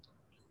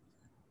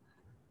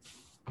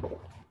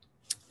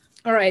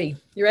All righty,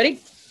 you ready?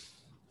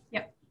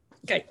 Yep.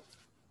 Okay.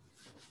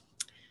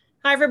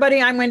 Hi,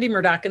 everybody. I'm Wendy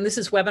Murdoch, and this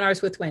is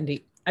Webinars with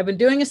Wendy. I've been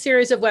doing a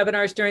series of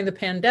webinars during the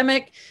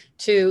pandemic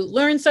to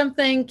learn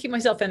something, keep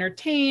myself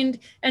entertained,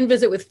 and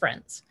visit with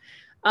friends.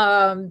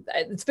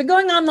 It's been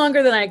going on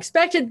longer than I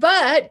expected,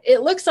 but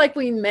it looks like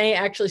we may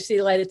actually see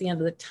the light at the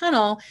end of the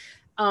tunnel.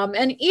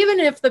 And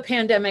even if the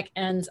pandemic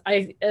ends,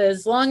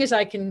 as long as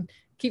I can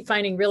keep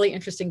finding really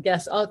interesting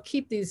guests, I'll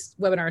keep these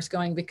webinars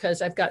going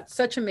because I've got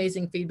such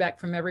amazing feedback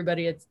from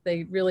everybody.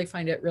 They really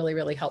find it really,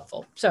 really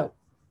helpful. So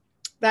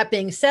that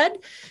being said,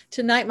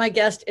 tonight my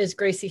guest is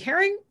Gracie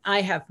Herring.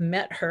 I have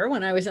met her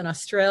when I was in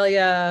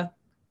Australia,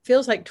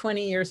 feels like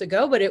 20 years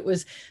ago, but it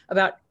was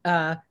about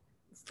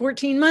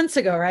 14 months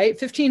ago, right?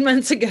 15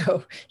 months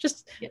ago,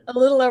 just a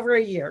little over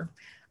a year.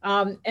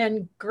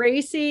 And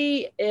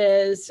Gracie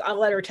is, I'll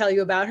let her tell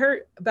you about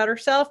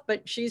herself,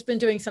 but she's been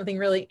doing something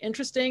really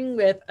interesting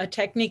with a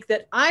technique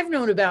that I've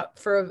known about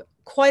for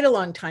quite a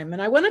long time.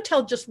 And I want to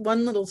tell just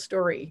one little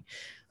story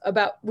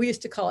about, we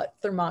used to call it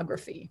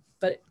thermography,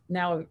 but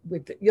now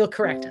you'll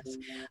correct us.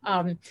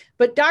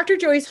 But Dr.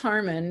 Joyce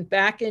Harmon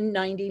back in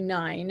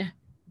 99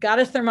 got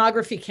a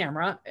thermography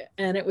camera,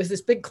 and it was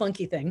this big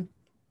clunky thing.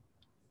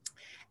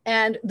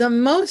 And the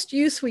most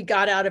use we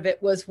got out of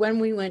it was when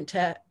we went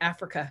to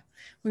Africa.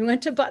 We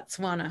went to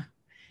Botswana.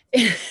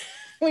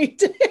 we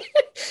took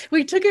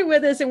it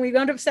with us, and we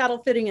wound up saddle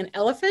fitting an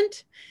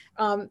elephant.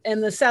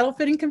 And the saddle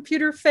fitting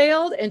computer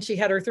failed, and she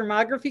had her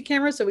thermography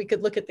camera so we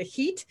could look at the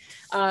heat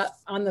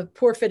on the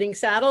poor fitting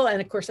saddle. And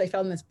of course, I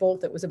found this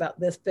bolt that was about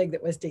this big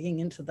that was digging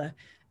into the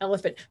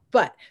elephant.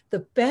 But the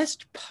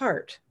best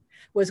part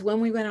was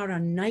when we went out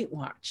on night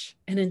watch,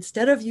 and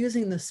instead of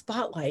using the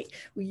spotlight,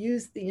 we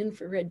used the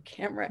infrared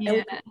camera and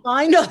we could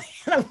find all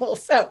the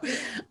animals. So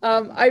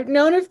I've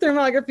known of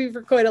thermography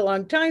for quite a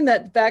long time.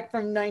 That's back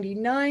from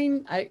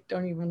 99. I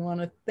don't even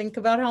want to think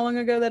about how long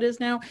ago that is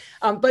now.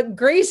 But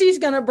Gracie's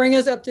going to bring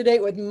us up to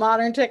date with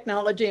modern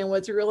technology and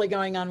what's really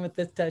going on with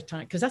this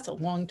time, because that's a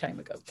long time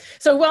ago.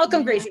 So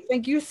welcome, Gracie.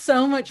 Thank you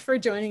so much for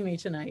joining me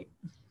tonight.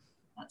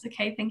 That's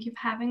okay. Thank you for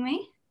having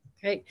me.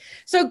 Great.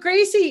 So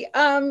Gracie,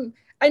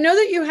 I know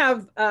that you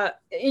have,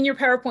 in your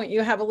PowerPoint,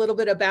 you have a little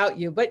bit about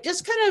you, but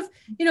just kind of,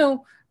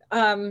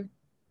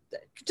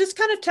 just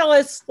kind of tell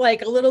us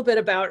like a little bit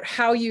about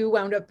how you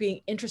wound up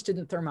being interested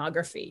in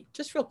thermography,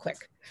 just real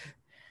quick.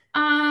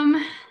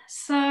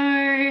 So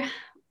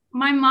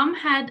my mum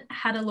had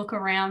a look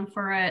around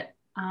for it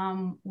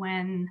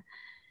when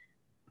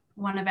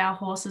one of our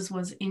horses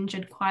was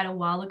injured quite a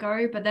while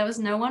ago, but there was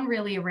no one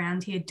really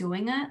around here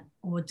doing it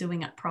or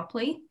doing it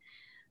properly.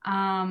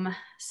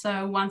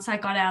 So once I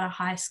got out of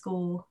high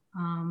school,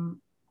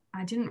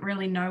 I didn't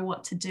really know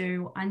what to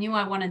do. I knew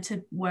I wanted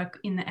to work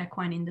in the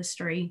equine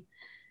industry,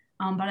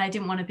 but I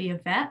didn't want to be a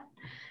vet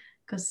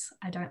because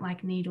I don't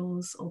like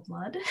needles or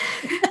blood.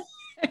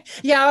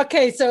 Yeah.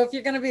 Okay. So if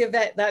you're going to be a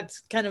vet,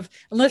 that's kind of,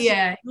 unless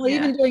you're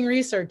even doing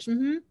research.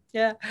 Mm-hmm.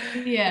 Yeah.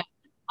 Yeah.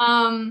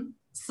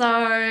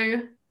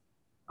 So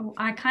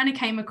I kind of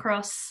came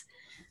across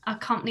a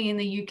company in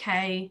the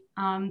UK.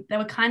 They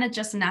were kind of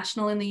just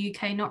national in the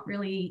UK, not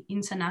really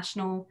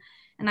international.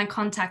 And I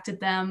contacted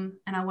them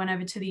and I went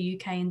over to the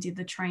UK and did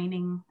the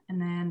training. And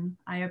then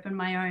I opened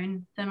my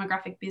own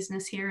thermographic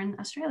business here in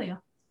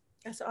Australia.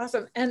 That's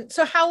awesome. And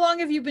so how long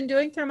have you been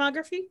doing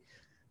thermography?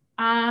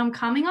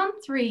 Coming on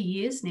 3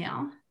 years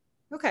now.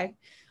 Okay.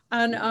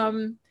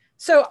 And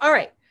so, all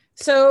right.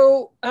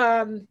 So,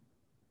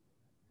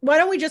 why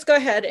don't we just go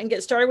ahead and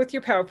get started with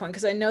your PowerPoint?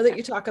 Because I know that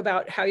you talk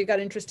about how you got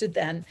interested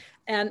then.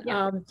 And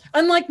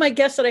unlike my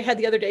guest that I had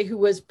the other day, who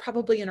was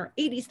probably in her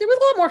 80s, there was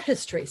a lot more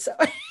history. So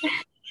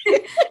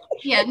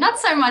yeah, not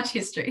so much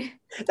history.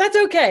 That's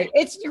okay.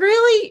 It's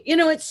really,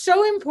 it's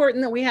so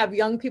important that we have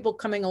young people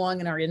coming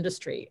along in our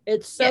industry.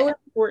 It's so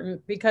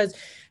important because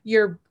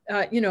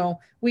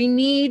we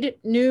need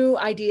new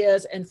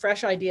ideas and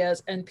fresh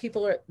ideas, and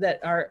people that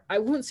are, I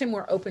wouldn't say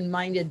more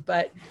open-minded,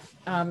 but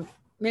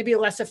maybe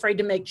less afraid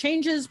to make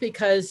changes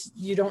because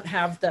you don't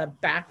have the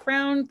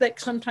background that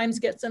sometimes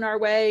gets in our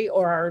way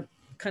or are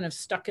kind of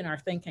stuck in our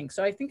thinking.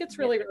 So I think it's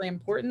really, really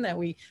important that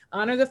we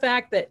honor the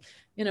fact that,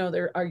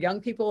 there are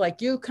young people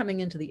like you coming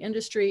into the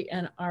industry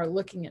and are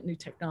looking at new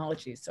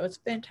technologies. So it's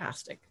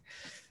fantastic.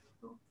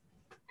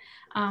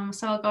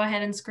 So I'll go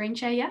ahead and screen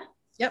share, yeah?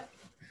 Yep.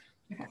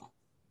 Okay.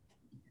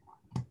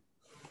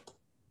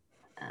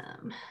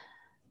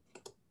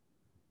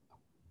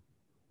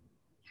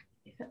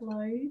 If it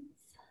loads.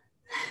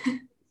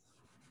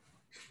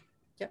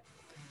 Yep.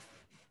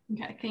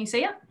 Okay, can you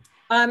see it?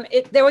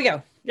 There we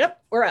go.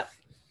 Yep, we're up.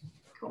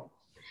 Cool.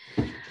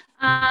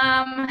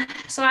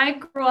 So I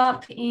grew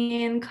up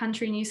in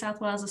country New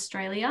South Wales,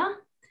 Australia.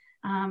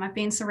 I've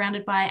been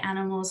surrounded by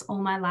animals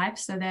all my life,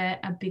 so they're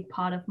a big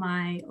part of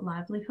my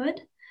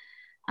livelihood.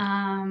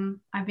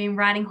 I've been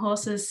riding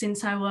horses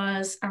since I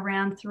was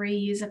around 3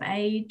 years of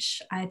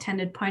age. I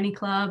attended pony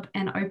club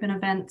and open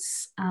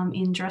events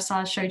in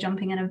dressage, show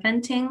jumping and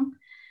eventing.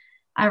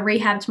 I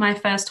rehabbed my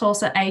first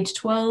horse at age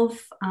 12,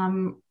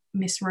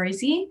 Miss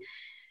Rosie.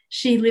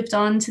 She lived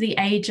on to the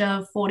age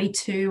of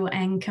 42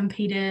 and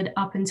competed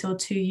up until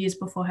 2 years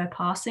before her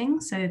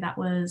passing. So that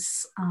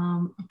was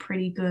a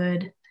pretty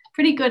good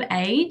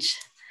age.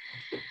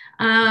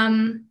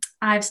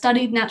 I've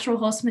studied natural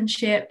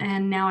horsemanship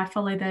and now I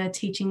follow the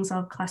teachings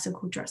of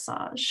classical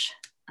dressage.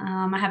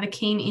 I have a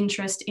keen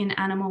interest in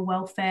animal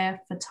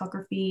welfare,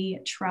 photography,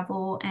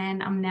 travel,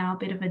 and I'm now a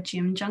bit of a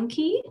gym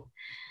junkie.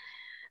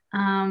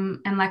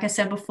 And like I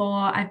said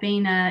before, I've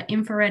been an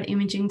infrared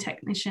imaging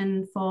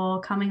technician for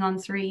coming on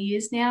 3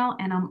 years now,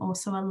 and I'm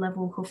also a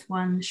level hoof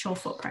 1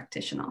 surefoot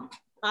practitioner.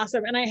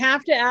 Awesome. And I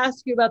have to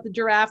ask you about the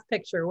giraffe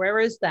picture. Where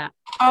is that?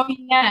 Oh,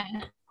 yeah.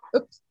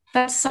 Oops.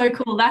 That's so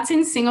cool. That's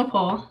in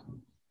Singapore.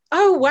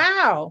 Oh,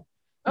 wow.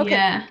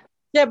 Okay.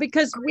 Yeah,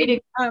 because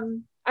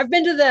I've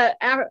been to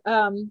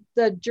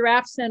the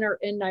Giraffe Center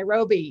in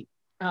Nairobi.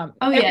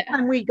 Every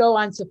time we go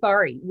on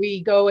safari,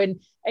 we go and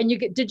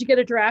did you get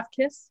a giraffe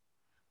kiss?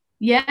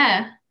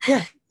 Yeah.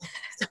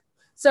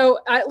 So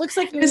it looks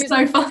like it's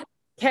so fun.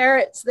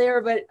 Carrots there,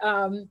 but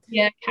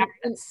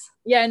carrots.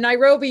 In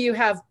Nairobi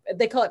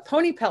they call it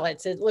pony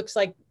pellets. It looks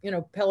like,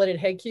 pelleted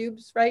hay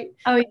cubes, right?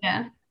 Oh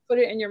yeah. Put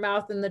it in your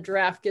mouth and the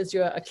giraffe gives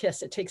you a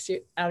kiss. It takes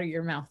you out of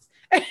your mouth.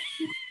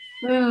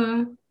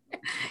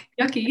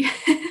 Yucky.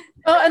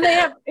 Oh, and they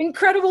have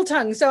incredible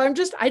tongues. So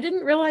I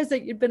didn't realize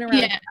that you'd been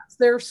around.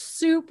 They're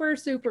super,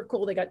 super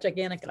cool. They got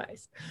gigantic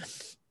eyes.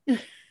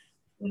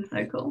 That's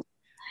so cool.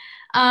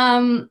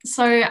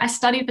 So I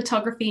studied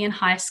photography in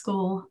high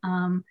school.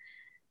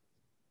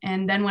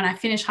 And then when I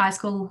finished high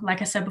school,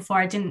 like I said before,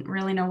 I didn't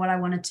really know what I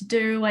wanted to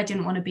do. I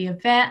didn't want to be a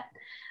vet,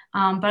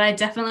 but I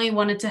definitely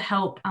wanted to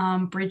help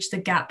bridge the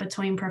gap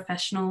between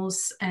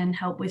professionals and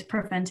help with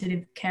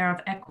preventative care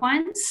of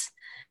equines.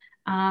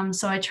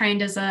 So I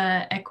trained as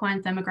an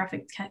equine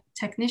thermographic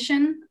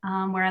technician,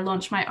 where I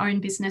launched my own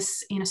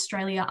business in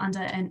Australia under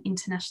an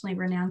internationally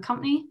renowned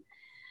company.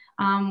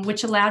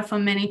 Which allowed for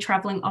many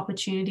traveling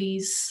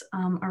opportunities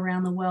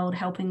around the world,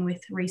 helping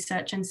with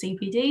research and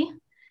CPD.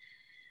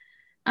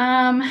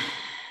 And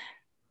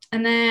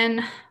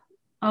then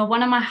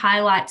one of my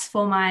highlights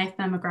for my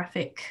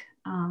thermographic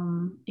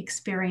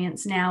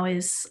experience now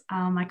is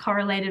I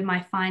correlated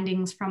my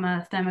findings from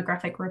a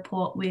thermographic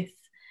report with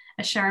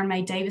a Sharon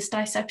May Davis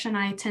dissection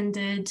I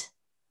attended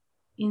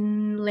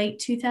in late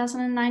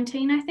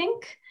 2019, I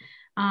think.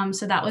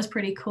 So that was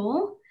pretty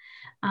cool.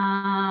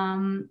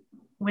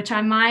 Which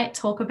I might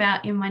talk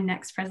about in my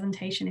next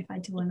presentation if I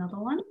do another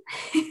one.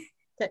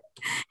 Okay.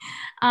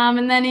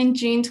 And then in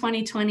June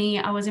 2020,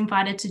 I was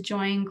invited to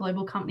join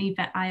global company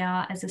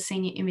VetIR as a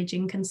senior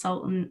imaging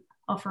consultant,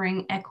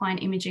 offering equine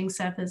imaging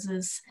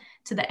services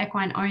to the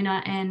equine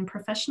owner and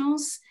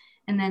professionals,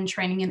 and then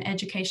training and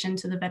education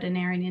to the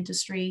veterinarian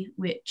industry,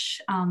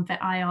 which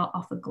VetIR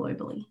offer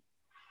globally.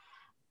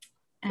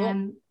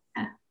 And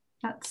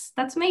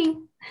that's me.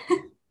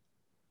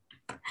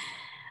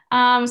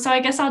 So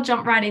I guess I'll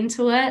jump right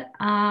into it.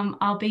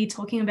 I'll be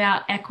talking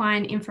about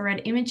equine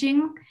infrared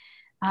imaging,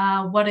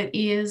 what it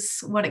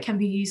is, what it can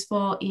be used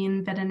for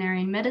in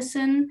veterinarian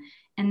medicine,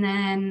 and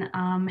then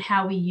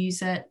how we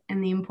use it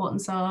and the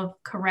importance of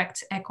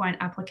correct equine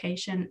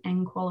application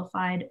and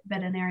qualified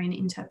veterinarian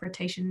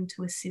interpretation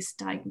to assist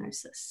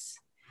diagnosis.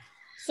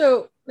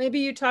 So maybe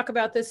you talk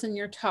about this in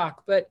your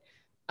talk, but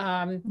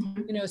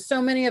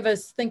so many of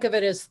us think of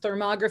it as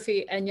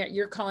thermography, and yet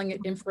you're calling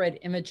it infrared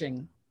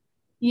imaging.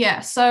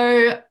 Yeah,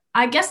 so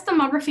I guess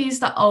thermography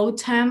is the old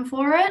term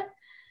for it.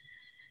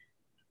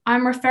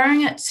 I'm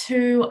referring it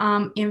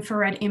to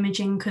infrared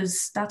imaging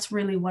because that's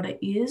really what it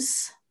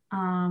is.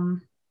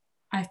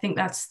 I think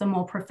that's the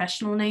more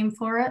professional name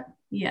for it.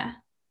 Yeah.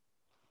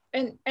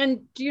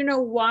 And do you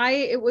know why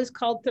it was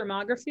called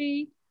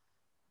thermography?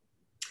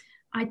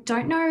 I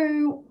don't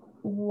know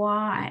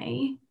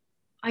why.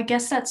 I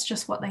guess that's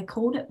just what they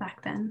called it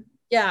back then.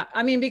 Yeah,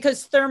 I mean,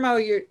 because thermo,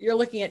 you're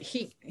looking at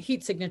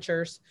heat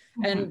signatures,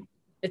 and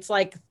it's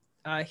like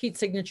heat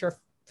signature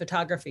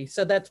photography.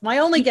 So that's my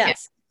only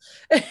guess.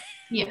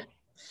 Yeah.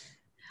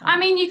 I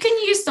mean, you can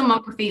use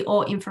thermography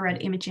or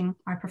infrared imaging.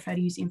 I prefer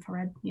to use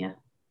infrared. Yeah.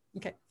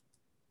 Okay.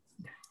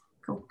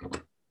 Cool.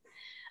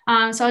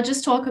 So I'll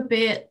just talk a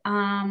bit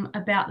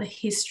about the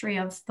history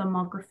of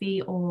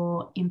thermography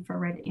or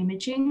infrared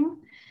imaging.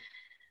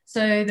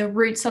 So the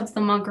roots of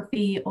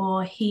thermography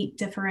or heat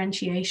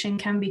differentiation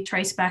can be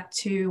traced back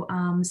to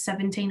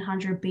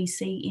 1700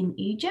 BC in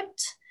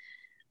Egypt.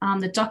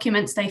 The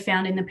documents they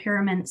found in the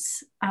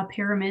pyramids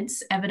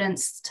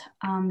evidenced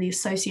the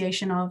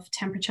association of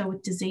temperature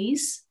with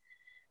disease.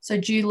 So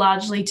due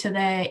largely to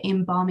their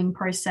embalming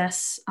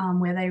process,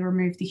 where they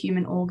removed the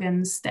human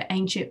organs, the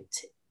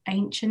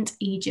ancient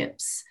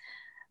Egypts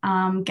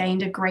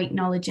gained a great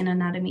knowledge in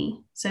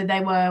anatomy. So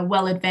they were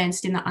well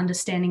advanced in the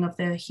understanding of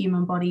the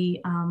human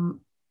body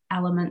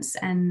elements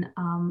and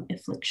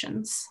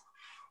afflictions.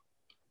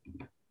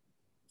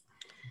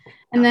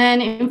 And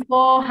then in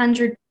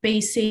 400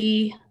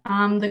 BC,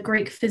 the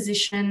Greek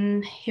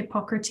physician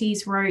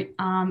Hippocrates wrote,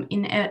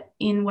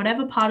 in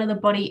whatever part of the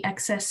body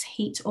excess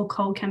heat or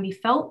cold can be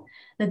felt,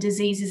 the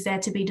disease is there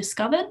to be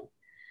discovered.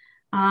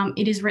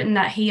 It is written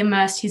that he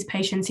immersed his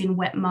patients in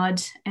wet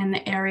mud, and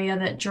the area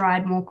that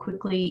dried more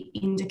quickly,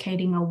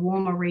 indicating a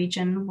warmer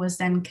region, was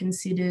then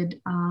considered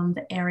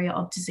the area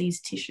of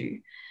diseased tissue.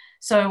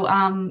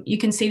 So you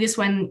can see this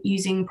when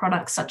using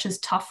products such as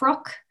Tough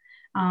Rock.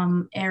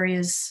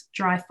 Areas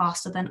dry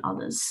faster than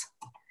others.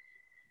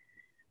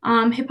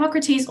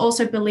 Hippocrates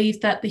also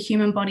believed that the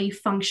human body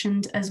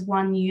functioned as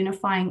one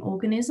unifying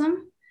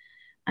organism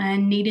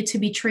and needed to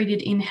be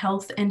treated in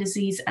health and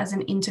disease as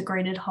an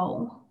integrated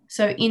whole.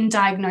 So in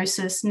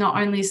diagnosis, not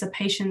only is the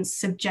patient's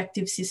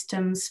subjective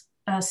symptoms,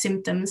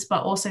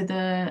 but also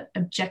the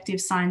objective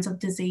signs of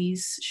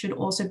disease should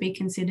also be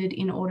considered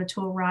in order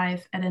to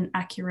arrive at an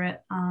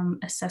accurate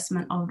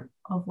assessment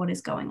of what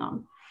is going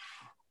on.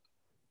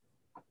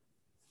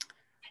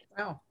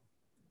 Wow.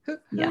 Who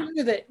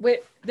knew that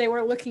they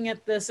were looking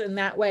at this in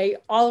that way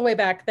all the way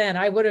back then?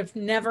 I would have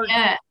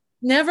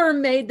never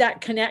made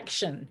that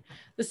connection.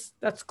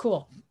 That's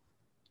cool.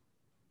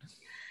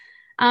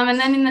 And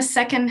then in the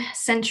 2nd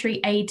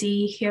century AD,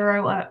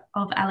 Hero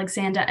of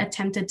Alexander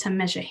attempted to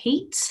measure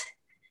heat.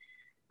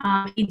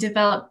 He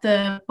developed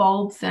the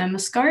bulb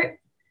thermoscope.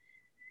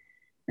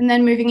 And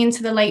then moving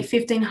into the late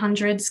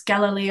 1500s,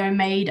 Galileo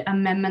made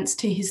amendments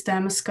to his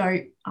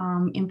thermoscope,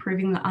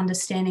 improving the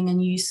understanding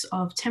and use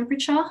of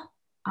temperature.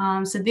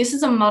 So this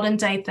is a modern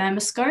day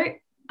thermoscope.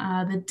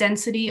 The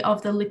density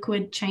of the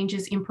liquid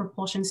changes in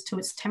proportions to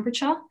its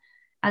temperature.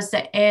 As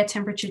the air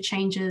temperature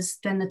changes,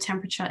 then the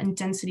temperature and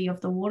density of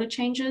the water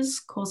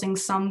changes, causing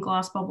some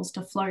glass bubbles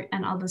to float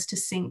and others to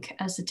sink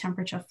as the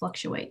temperature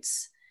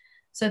fluctuates.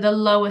 So the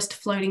lowest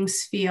floating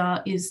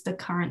sphere is the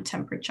current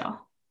temperature.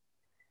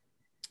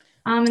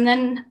 And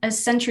then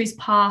as centuries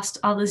passed,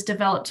 others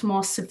developed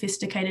more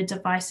sophisticated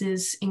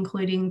devices,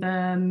 including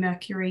the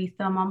mercury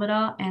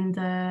thermometer and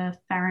the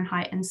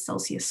Fahrenheit and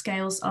Celsius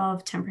scales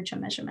of temperature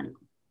measurement.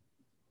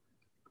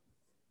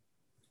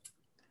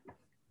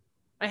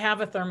 I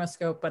have a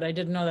thermoscope, but I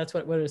didn't know that's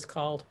what it was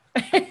called.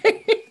 I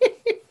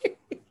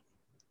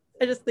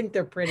just think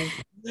they're pretty.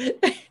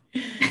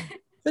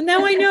 So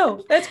now I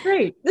know. That's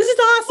great. This is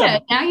awesome. Yeah,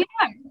 now you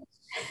know.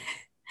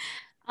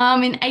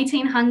 In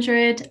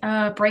 1800,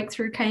 a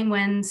breakthrough came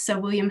when Sir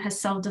William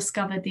Herschel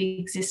discovered the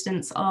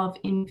existence of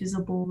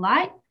invisible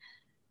light,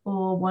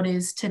 or what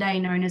is today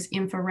known as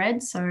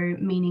infrared, so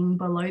meaning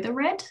below the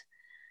red.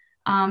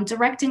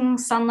 Directing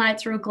sunlight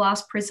through a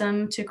glass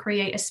prism to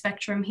create a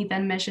spectrum, he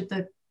then measured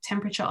the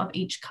temperature of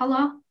each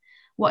color.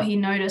 What he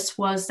noticed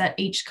was that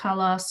each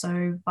color,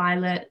 so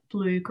violet,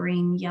 blue,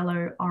 green,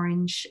 yellow,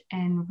 orange,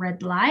 and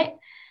red light,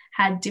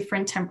 had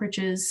different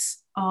temperatures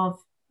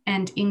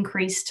and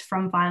increased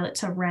from violet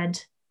to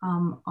red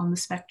on the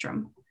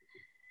spectrum.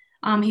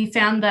 He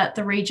found that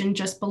the region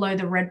just below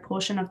the red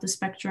portion of the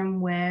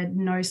spectrum, where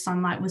no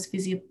sunlight was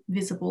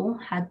visible,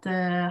 had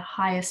the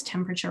highest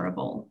temperature of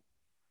all.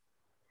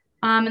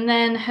 And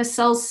then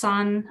Herschel's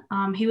son,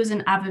 he was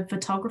an avid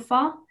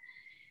photographer.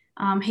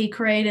 He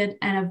created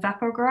an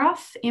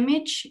evapograph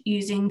image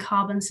using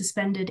carbon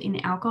suspended in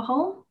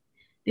alcohol.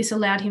 This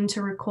allowed him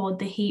to record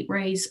the heat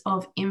rays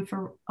of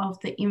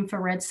the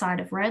infrared side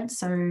of red,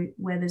 so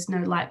where there's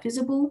no light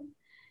visible.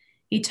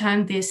 He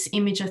termed this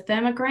image a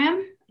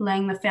thermogram,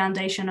 laying the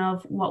foundation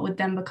of what would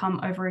then become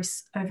over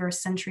a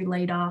century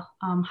later,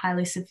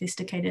 highly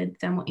sophisticated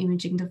thermal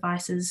imaging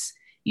devices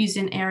used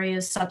in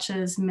areas such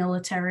as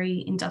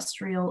military,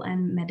 industrial,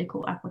 and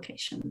medical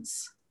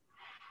applications.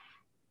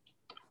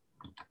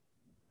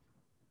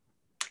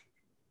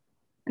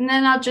 And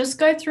then I'll just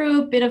go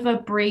through a bit of a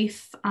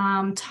brief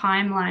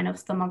timeline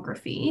of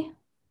thermography.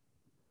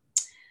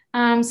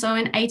 So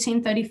in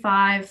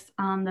 1835,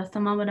 the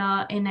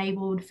thermometer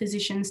enabled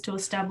physicians to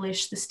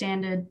establish the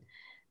standard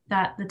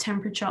that the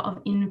temperature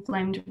of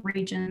inflamed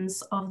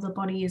regions of the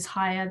body is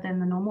higher than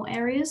the normal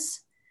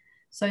areas.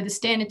 So the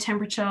standard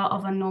temperature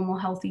of a normal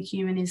healthy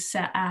human is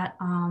set at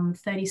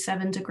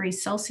 37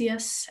 degrees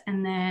Celsius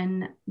and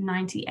then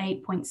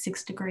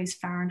 98.6 degrees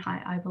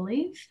Fahrenheit, I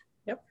believe.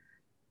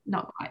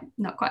 Not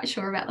quite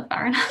sure about the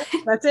Fahrenheit.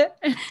 That's it.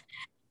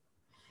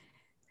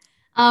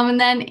 And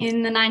then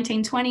in the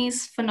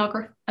 1920s,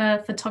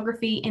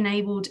 photography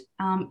enabled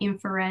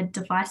infrared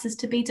devices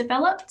to be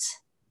developed.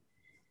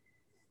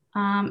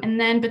 And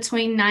then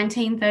between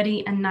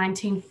 1930 and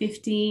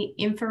 1950,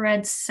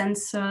 infrared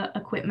sensor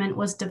equipment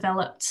was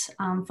developed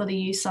for the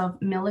use of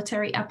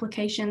military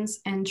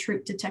applications and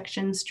troop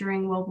detections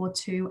during World War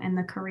II and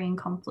the Korean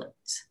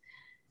conflict.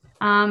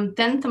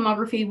 Then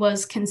thermography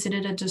was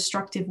considered a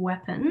destructive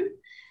weapon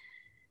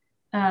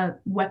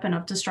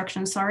of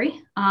destruction,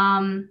 sorry.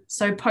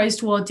 So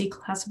post-war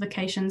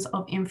declassifications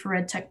of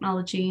infrared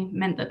technology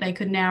meant that they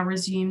could now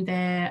resume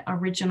their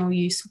original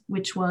use,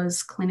 which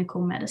was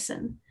clinical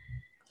medicine.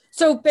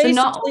 So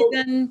basically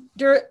then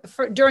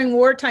during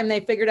wartime,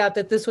 they figured out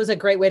that this was a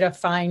great way to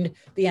find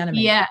the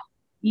enemy.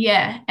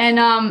 Yeah. And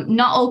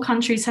not all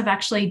countries have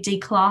actually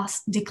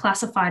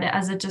declassified it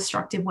as a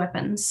destructive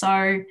weapon.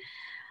 So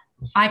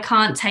I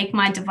can't take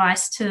my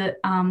device to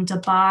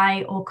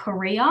Dubai or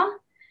Korea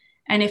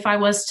And if I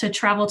was to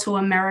travel to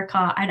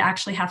America, I'd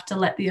actually have to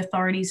let the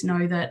authorities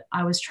know that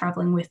I was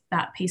traveling with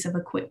that piece of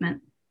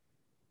equipment.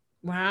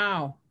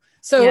 Wow.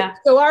 So, Yeah.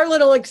 so our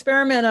little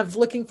experiment of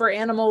looking for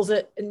animals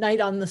at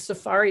night on the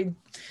safari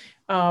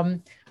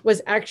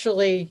was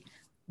actually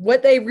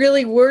what they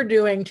really were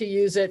doing to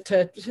use it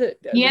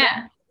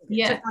Yeah.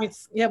 Yeah. to find,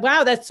 yeah.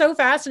 Wow, that's so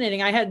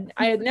fascinating. I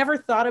had never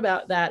thought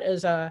about that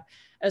as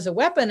a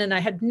weapon, and I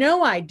had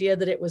no idea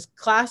that it was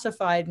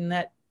classified and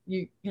that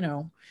you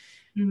know.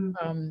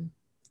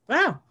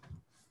 Wow,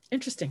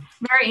 interesting.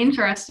 Very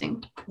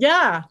interesting.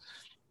 Yeah.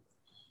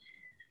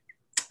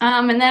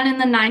 And then in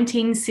the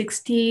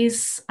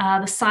 1960s,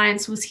 the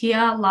science was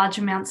here. Large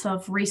amounts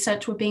of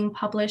research were being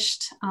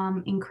published,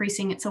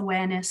 increasing its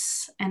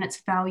awareness and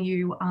its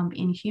value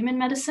in human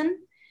medicine.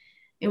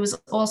 It was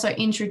also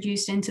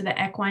introduced into the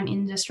equine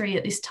industry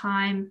at this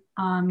time,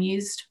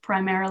 used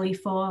primarily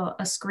for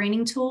a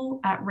screening tool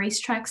at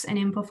racetracks and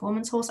in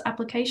performance horse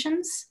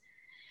applications.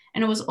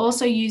 And it was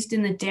also used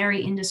in the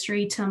dairy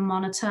industry to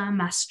monitor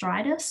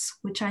mastitis,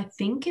 which I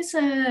think is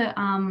a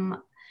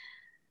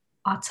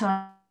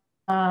utter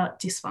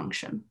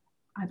dysfunction,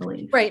 I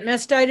believe. Right.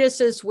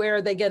 Mastitis is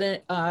where they get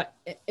an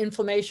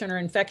inflammation or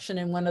infection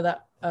in one of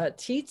the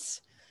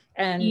teats,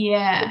 and it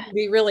can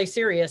be really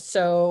serious.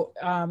 So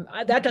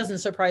that doesn't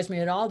surprise me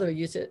at all to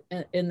use it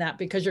in that,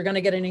 because you're going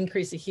to get an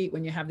increase of heat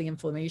when you have the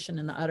inflammation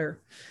in the udder.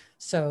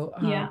 So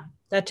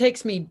that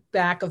takes me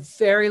back a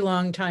very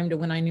long time to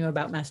when I knew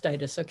about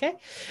mastitis. Okay.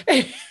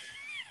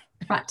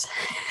 Right.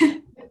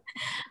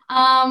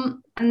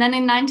 And then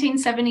in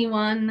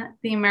 1971,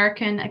 the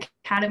American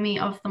Academy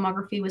of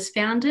Thermography was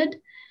founded,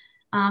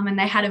 and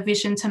they had a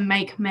vision to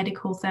make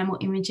medical thermal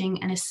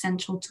imaging an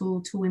essential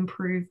tool to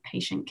improve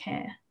patient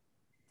care.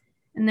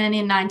 And then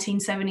in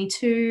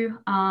 1972,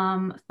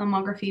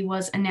 thermography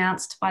was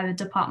announced by the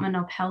Department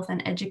of Health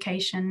and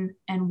Education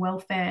and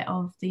Welfare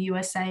of the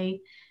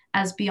USA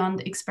as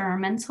beyond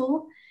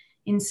experimental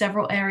in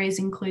several areas,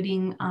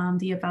 including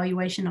the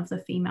evaluation of the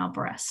female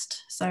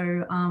breast.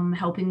 So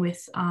helping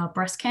with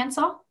breast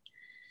cancer.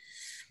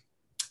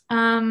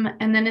 And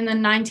then in the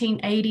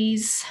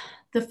 1980s,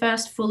 the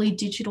first fully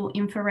digital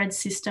infrared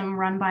system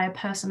run by a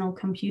personal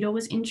computer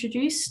was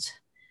introduced.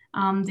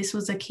 This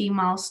was a key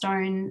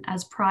milestone,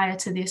 as prior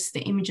to this,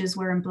 the images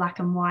were in black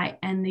and white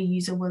and the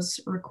user was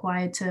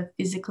required to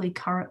physically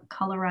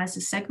colorize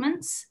the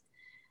segments.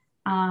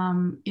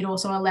 It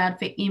also allowed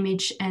for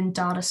image and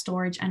data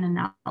storage and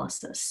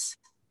analysis.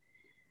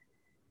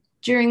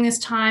 During this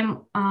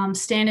time,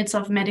 standards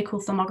of medical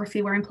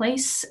thermography were in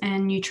place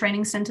and new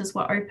training centers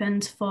were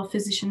opened for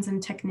physicians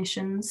and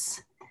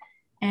technicians.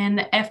 And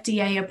the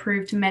FDA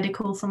approved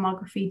medical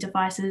thermography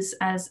devices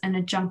as an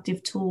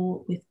adjunctive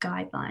tool with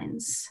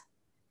guidelines.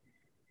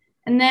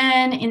 And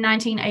then in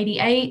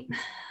 1988,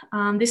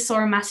 this saw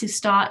a massive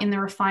start in the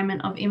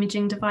refinement of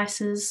imaging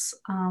devices,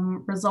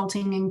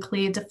 resulting in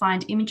clear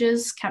defined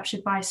images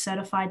captured by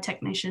certified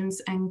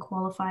technicians and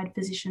qualified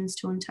physicians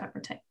to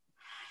interpret.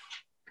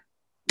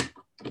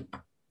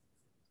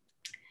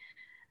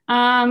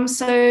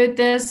 So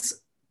there's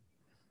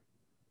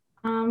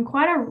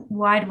quite a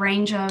wide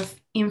range of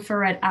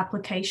infrared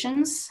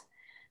applications.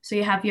 So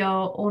you have your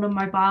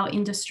automobile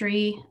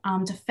industry,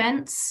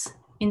 defense,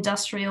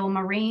 industrial,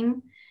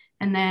 marine,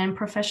 and then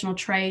professional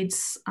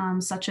trades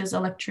such as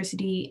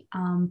electricity,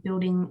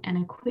 building and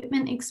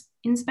equipment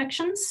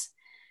inspections.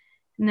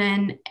 And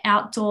then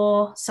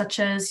outdoor, such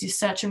as your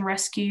search and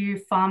rescue,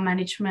 farm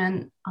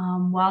management,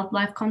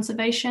 wildlife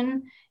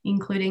conservation,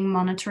 including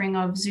monitoring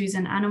of zoos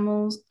and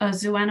animals,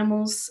 zoo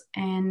animals,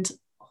 and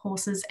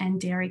horses and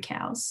dairy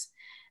cows.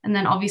 And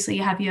then obviously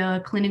you have your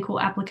clinical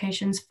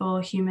applications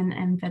for human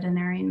and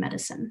veterinarian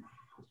medicine.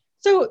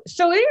 So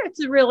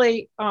it's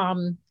really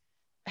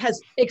has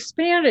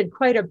expanded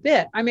quite a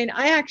bit. I mean,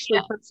 I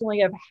actually personally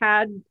have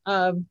had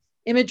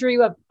imagery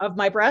of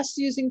my breasts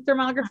using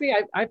thermography.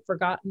 I've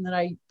forgotten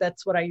that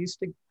that's what I used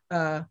to,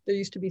 there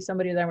used to be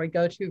somebody that I would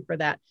go to for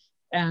that.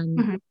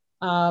 And,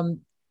 and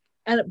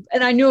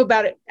I knew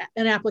about it,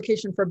 an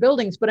application for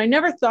buildings, but I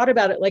never thought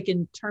about it like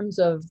in terms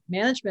of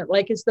management.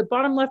 Like, is the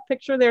bottom left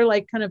picture there,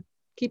 like kind of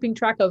keeping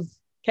track of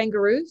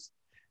kangaroos?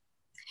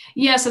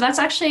 Yeah, so that's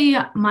actually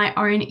my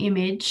own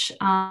image.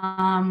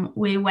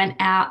 We went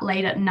out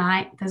late at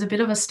night. There's a bit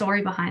of a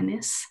story behind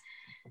this.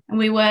 And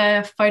we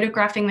were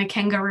photographing the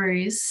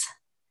kangaroos.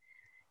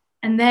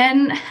 And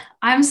then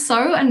I'm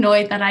so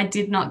annoyed that I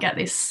did not get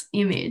this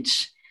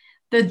image.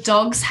 The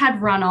dogs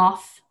had run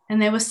off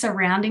and they were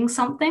surrounding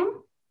something.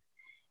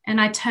 And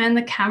I turned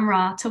the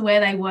camera to where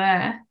they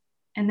were,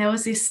 and there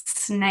was this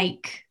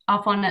snake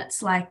up on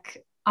its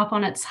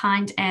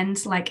hind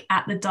end, like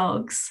at the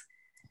dogs.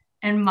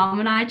 And Mum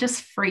and I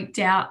just freaked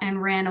out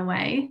and ran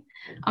away.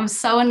 I'm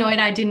so annoyed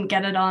I didn't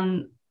get it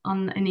on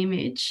an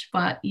image,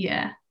 but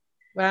yeah.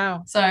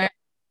 Wow. So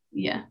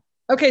yeah.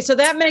 Okay, so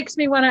that makes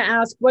me want to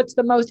ask, what's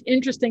the most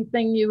interesting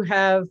thing you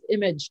have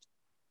imaged?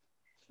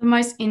 The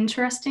most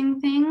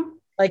interesting thing?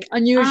 Like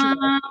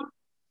unusual.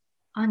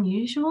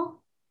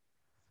 Unusual?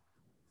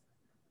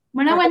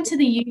 When I went to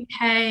the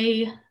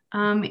UK,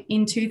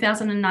 in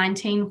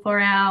 2019 for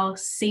our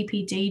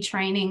CPD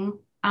training.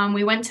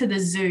 We went to the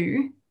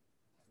zoo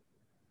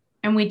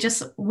and we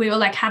were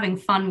like having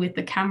fun with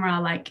the camera,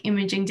 like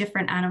imaging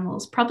different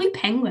animals, probably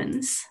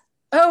penguins.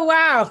 Oh,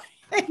 wow.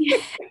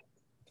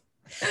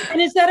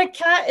 And is that a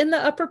cat in the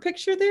upper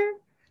picture there?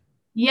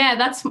 Yeah,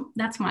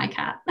 that's my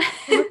cat.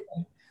 Okay.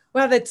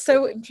 Wow, that's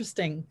so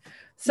interesting.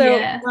 So,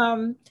 Yeah.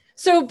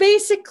 So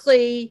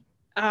basically,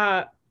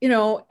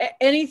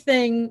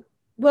 anything,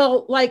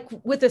 well, like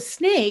with a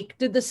snake,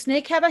 did the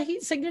snake have a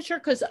heat signature?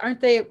 Because aren't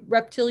they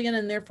reptilian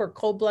and therefore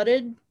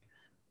cold-blooded?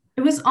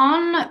 It was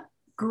on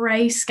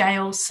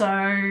grayscale,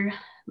 so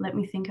let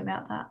me think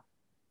about that.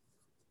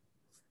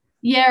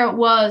 Yeah, it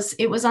was.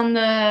 It was on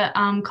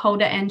the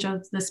colder end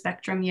of the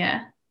spectrum,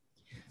 yeah.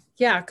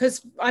 Yeah,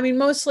 because I mean,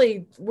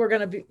 mostly you're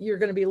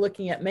gonna be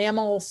looking at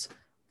mammals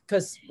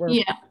because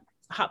we're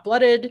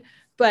hot-blooded,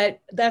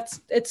 but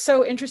it's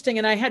so interesting.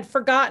 And I had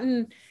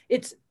forgotten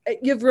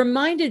you've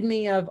reminded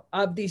me of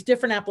these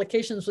different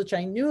applications which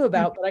I knew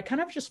about, but I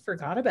kind of just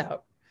forgot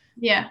about.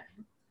 Yeah.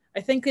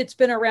 I think it's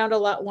been around a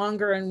lot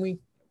longer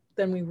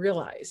than we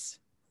realize.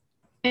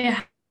 It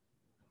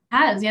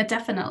has, yeah,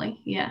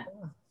 definitely. Yeah.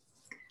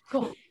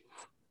 Cool.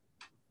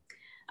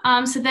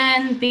 So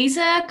then these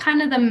are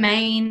kind of the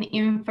main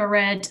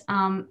infrared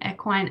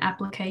equine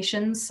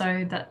applications,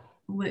 so that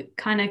we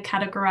kind of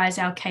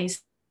categorize our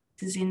cases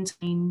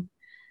into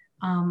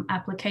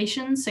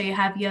applications. So you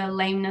have your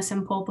lameness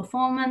and poor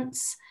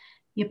performance,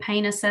 your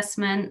pain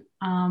assessment,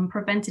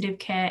 preventative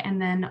care,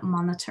 and then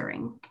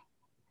monitoring.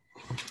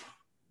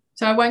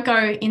 So I won't go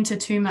into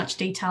too much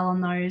detail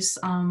on those.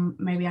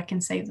 Maybe I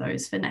can save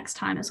those for next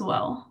time as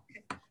well.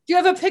 Do you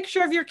have a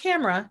picture of your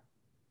camera?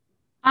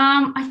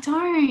 I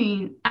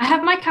don't. I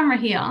have my camera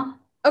here.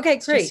 Okay,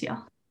 great.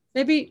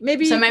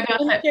 Maybe so maybe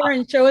I'll share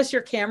and show us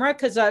your camera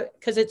because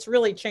it's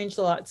really changed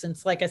a lot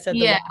since, like I said.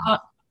 Yeah,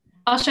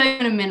 I'll show you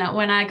in a minute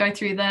when I go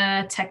through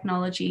the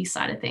technology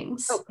side of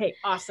things. Okay,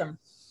 awesome.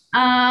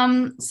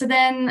 So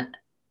then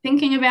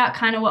thinking about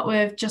kind of what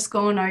we've just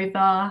gone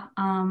over,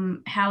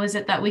 how is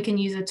it that we can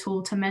use a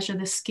tool to measure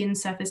the skin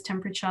surface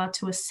temperature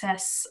to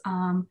assess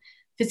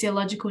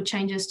physiological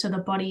changes to the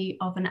body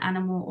of an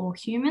animal or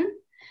human?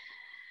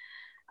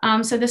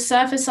 So the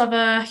surface of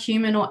a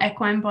human or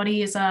equine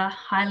body is a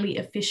highly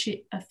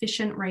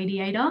efficient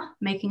radiator,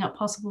 making it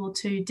possible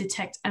to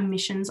detect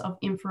emissions of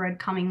infrared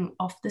coming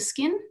off the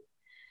skin.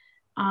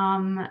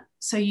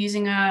 So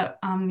using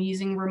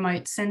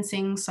remote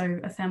sensing,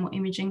 so a thermal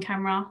imaging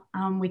camera,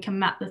 we can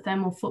map the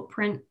thermal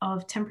footprint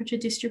of temperature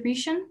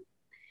distribution.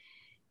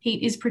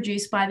 Heat is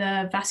produced by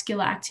the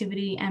vascular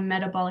activity and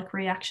metabolic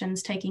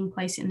reactions taking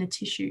place in the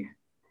tissue.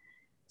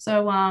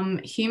 So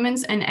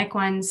humans and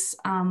equines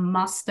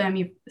must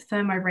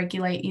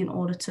thermoregulate in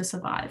order to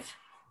survive.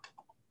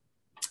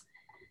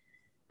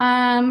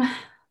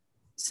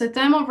 So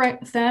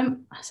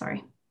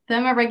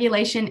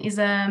thermoregulation is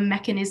a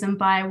mechanism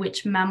by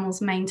which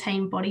mammals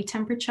maintain body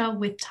temperature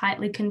with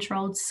tightly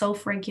controlled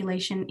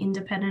self-regulation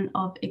independent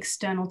of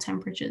external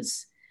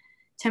temperatures.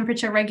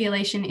 Temperature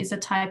regulation is a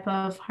type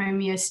of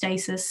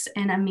homeostasis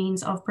and a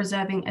means of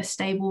preserving a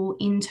stable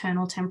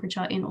internal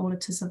temperature in order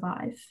to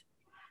survive.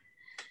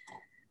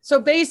 So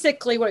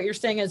basically what you're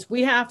saying is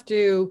we have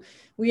to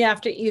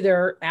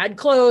either add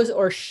clothes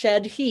or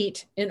shed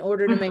heat in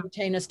order to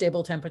maintain a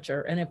stable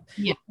temperature. And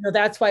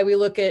that's why we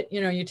look at,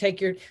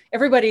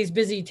 everybody's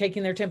busy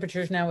taking their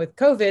temperatures now with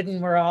COVID,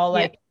 and we're all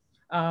like,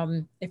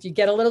 if you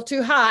get a little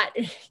too hot,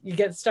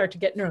 you start to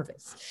get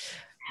nervous.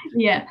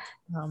 Yeah.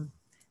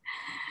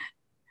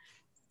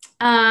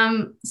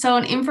 So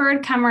an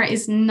infrared camera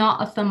is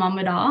not a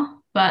thermometer,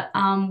 but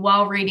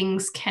while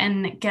readings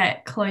can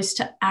get close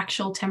to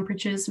actual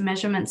temperatures,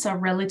 measurements are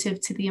relative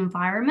to the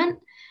environment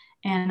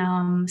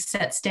and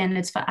set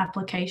standards for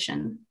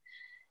application.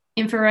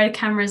 Infrared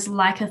cameras,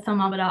 like a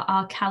thermometer,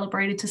 are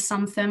calibrated to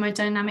some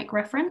thermodynamic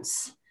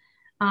reference,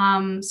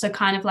 so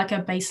kind of like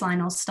a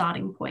baseline or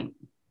starting point.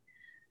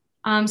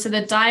 So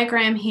the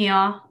diagram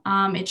here,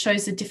 it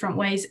shows the different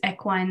ways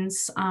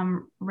equines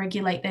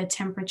regulate their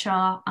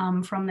temperature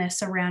from their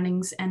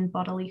surroundings and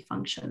bodily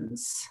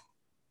functions.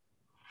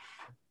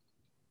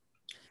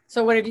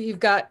 So what have you've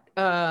got?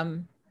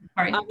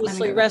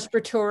 Obviously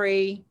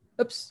respiratory.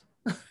 Oops.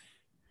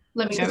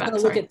 Let me go back.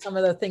 Look at some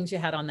of the things you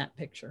had on that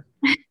picture.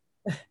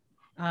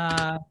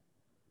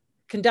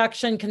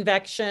 Conduction,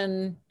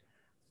 convection.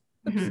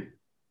 This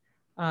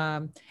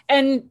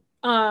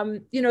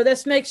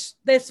makes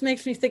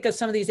me think of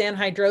some of these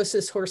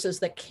anhydrosis horses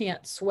that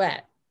can't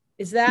sweat.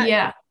 Is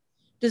that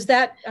is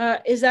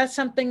that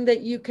something that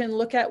you can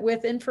look at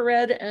with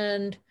infrared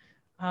and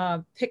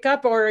pick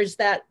up, or is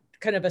that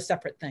kind of a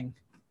separate thing?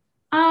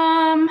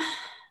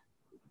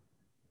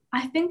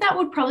 I think that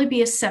would probably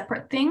be a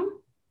separate thing.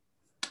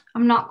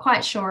 I'm not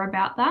quite sure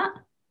about that.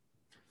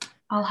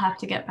 I'll have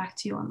to get back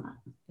to you on that.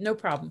 No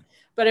problem.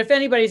 But if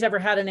anybody's ever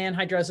had an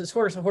anhydrosis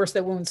horse, a horse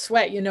that won't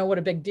sweat, you know what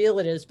a big deal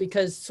it is,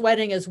 because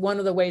sweating is one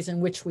of the ways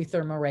in which we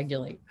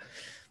thermoregulate.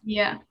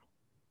 Yeah.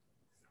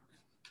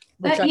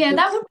 That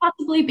would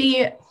possibly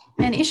be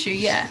an issue.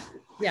 Yeah.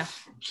 Yeah.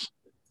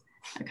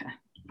 Okay.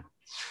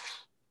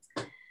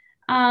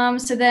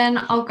 So then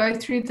I'll go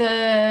through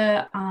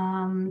the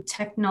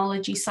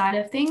technology side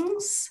of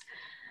things.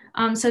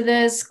 So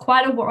there's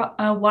quite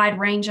a wide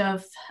range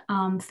of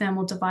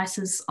thermal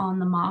devices on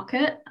the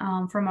market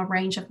from a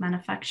range of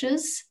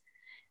manufacturers.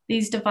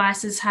 These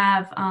devices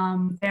have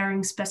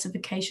varying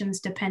specifications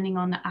depending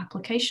on the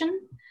application.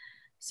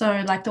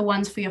 So like the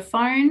ones for your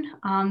phone,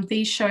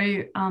 these show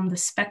the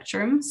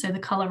spectrum, so the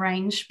color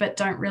range, but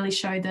don't really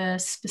show the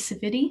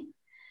specificity.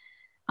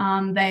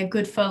 They're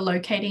good for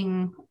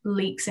locating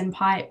leaks in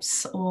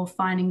pipes or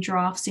finding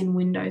drafts in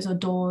windows or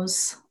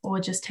doors, or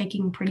just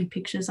taking pretty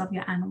pictures of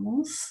your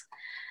animals.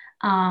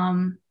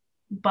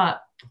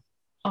 But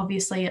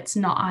obviously it's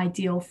not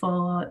ideal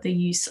for the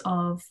use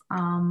of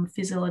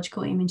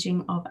physiological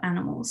imaging of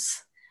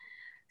animals.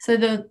 So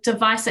the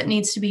device that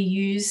needs to be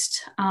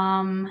used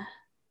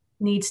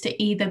needs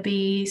to either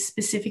be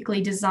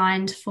specifically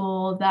designed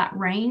for that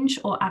range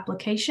or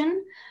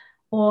application,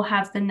 or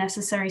have the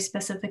necessary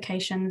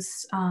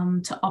specifications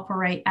to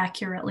operate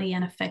accurately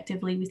and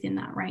effectively within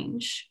that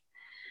range.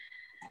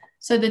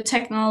 So the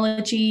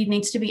technology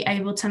needs to be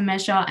able to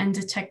measure and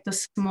detect the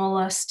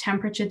smallest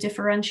temperature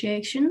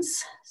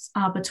differentiations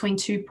between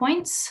 2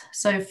 points.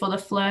 So for the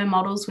FLIR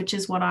models, which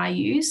is what I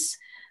use,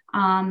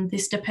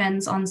 this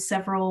depends on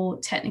several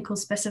technical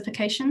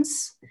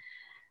specifications.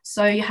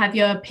 So you have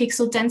your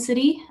pixel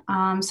density.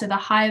 So the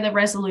higher the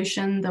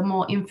resolution, the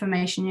more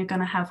information you're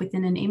going to have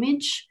within an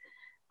image.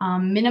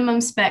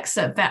 Minimum specs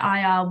that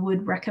VetIR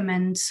would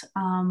recommend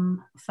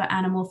for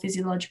animal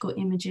physiological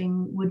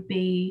imaging would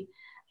be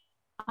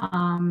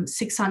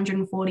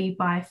 640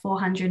 by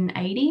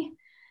 480,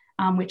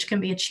 which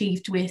can be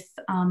achieved with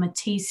a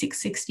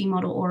T660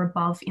 model or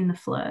above in the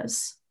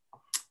FLIRs.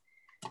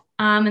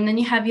 And then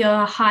you have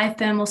your high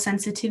thermal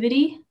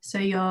sensitivity, so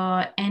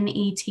your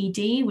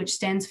NETD, which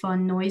stands for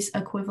noise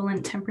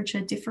equivalent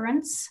temperature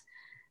difference.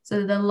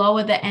 So the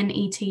lower the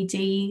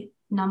NETD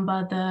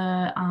number,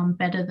 the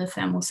better the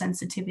thermal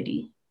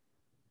sensitivity.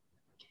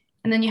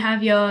 And then you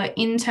have your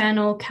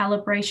internal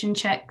calibration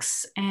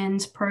checks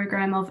and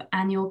program of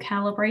annual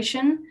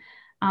calibration,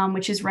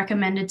 which is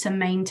recommended to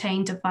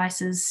maintain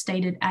devices'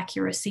 stated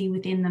accuracy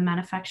within the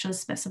manufacturer's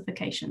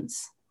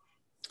specifications.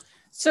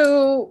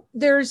 So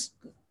there's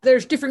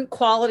different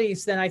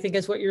qualities then, I think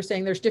is what you're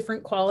saying. There's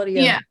different quality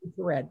of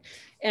infrared.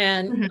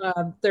 And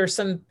there's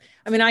some,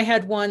 I mean, I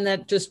had one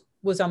that just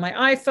was on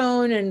my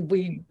iPhone and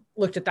we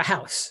looked at the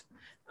house.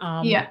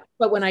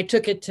 But when I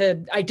took it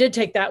I did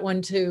take that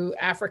one to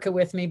Africa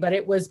with me, but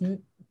it was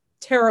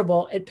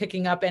terrible at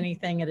picking up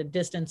anything at a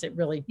distance. It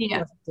really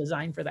wasn't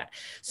designed for that.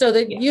 So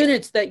the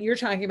units that you're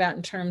talking about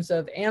in terms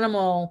of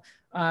animal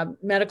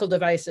medical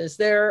devices,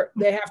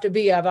 they have to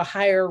be of a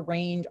higher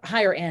range,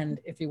 higher end,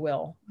 if you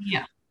will.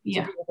 To be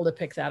able to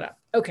pick that up.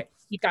 Okay,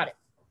 you got it.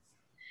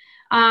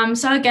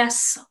 So I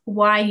guess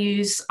why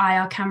use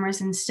IR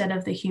cameras instead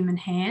of the human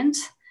hand?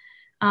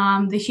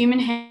 The human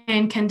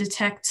hand can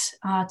detect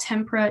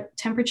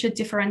temperature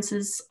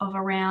differences of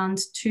around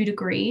 2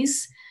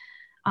 degrees,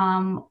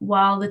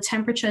 while the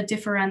temperature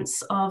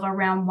difference of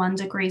around 1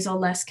 degree or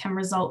less can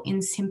result in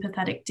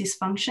sympathetic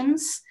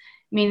dysfunctions,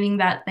 meaning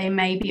that they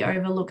may be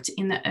overlooked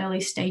in the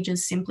early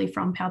stages simply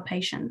from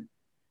palpation.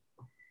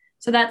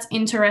 So that's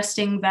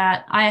interesting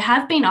that I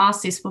have been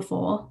asked this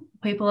before.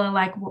 People are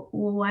like, well,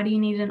 why do you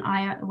need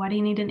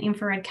an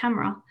infrared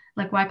camera?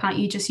 Like, why can't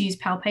you just use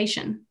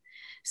palpation?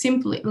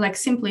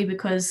 Simply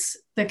because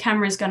the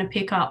camera is going to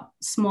pick up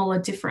smaller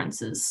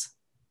differences.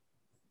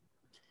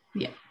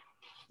 Yeah.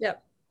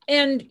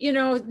 And, you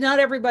know, not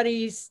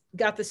everybody's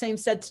got the same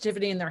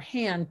sensitivity in their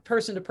hand,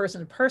 person to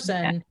person to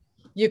person. Yeah.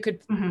 You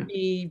could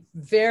be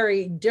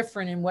very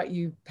different in what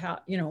you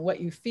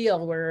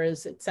feel.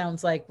 Whereas it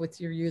sounds like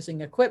with your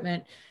using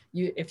equipment,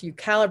 if you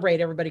calibrate,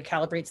 everybody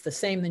calibrates the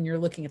same, then you're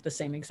looking at the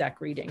same exact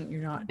reading.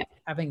 You're not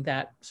having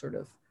that sort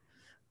of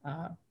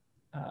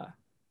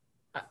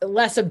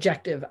less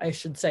objective, I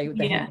should say.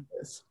 Hand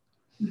is.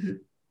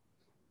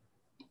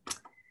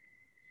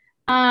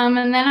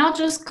 And then I'll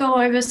just go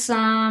over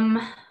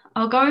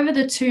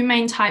the 2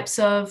 main types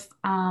of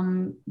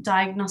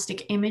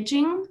diagnostic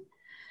imaging.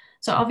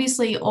 So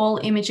obviously all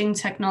imaging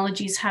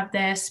technologies have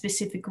their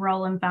specific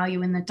role and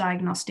value in the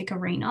diagnostic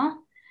arena.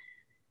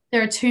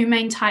 There are 2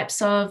 main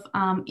types of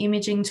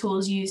imaging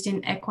tools used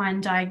in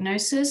equine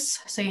diagnosis.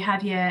 So you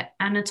have your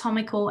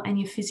anatomical and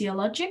your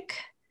physiologic.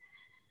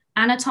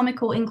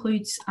 Anatomical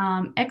includes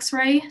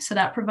X-ray, so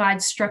that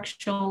provides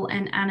structural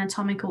and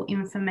anatomical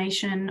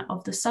information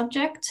of the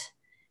subject.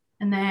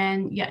 And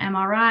then your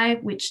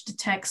MRI, which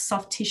detects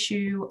soft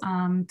tissue,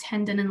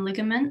 tendon and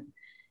ligament.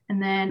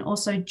 And then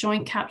also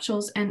joint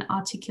capsules and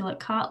articulate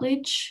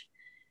cartilage.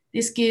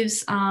 This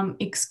gives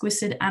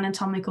exquisite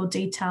anatomical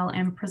detail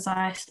and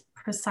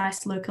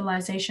precise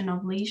localization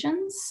of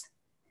lesions.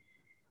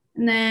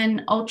 And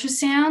then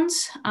ultrasound,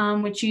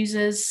 which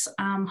uses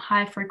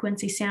high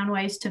frequency sound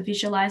waves to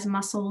visualize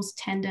muscles,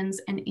 tendons,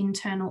 and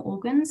internal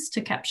organs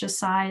to capture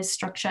size,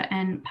 structure,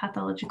 and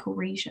pathological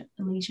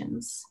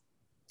lesions.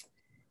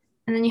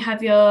 And then you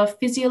have your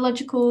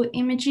physiological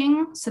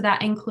imaging. So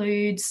that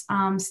includes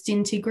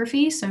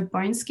scintigraphy, so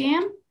bone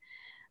scan.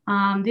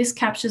 This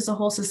captures a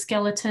horse's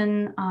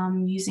skeleton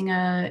using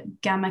a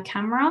gamma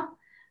camera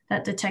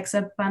that detects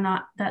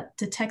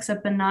a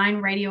benign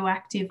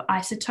radioactive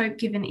isotope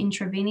given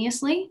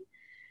intravenously.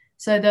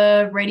 So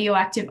the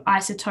radioactive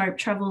isotope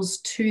travels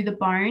to the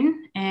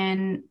bone,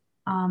 and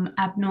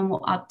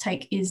abnormal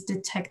uptake is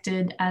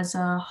detected as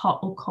a hot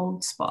or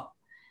cold spot.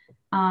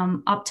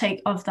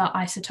 Uptake of the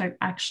isotope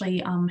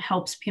actually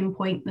helps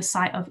pinpoint the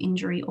site of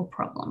injury or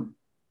problem.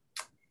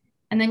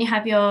 And then you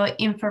have your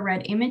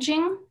infrared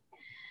imaging.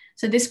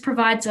 So this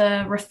provides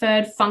a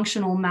referred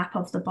functional map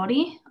of the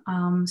body,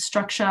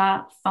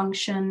 structure,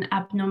 function,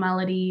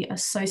 abnormality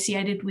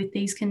associated with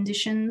these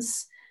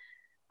conditions,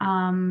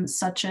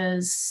 such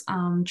as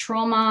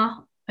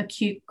trauma,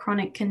 acute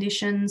chronic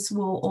conditions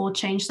will all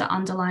change the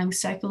underlying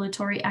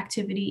circulatory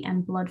activity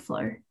and blood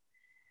flow.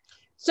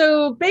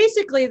 So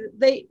basically,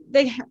 they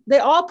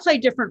all play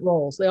different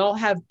roles. They all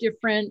have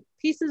different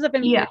pieces of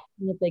information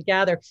that they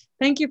gather.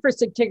 Thank you for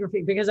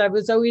scintigraphy, because I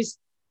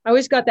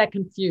always got that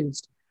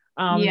confused.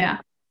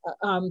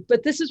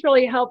 But this is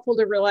really helpful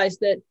to realize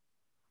that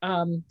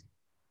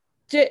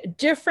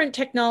different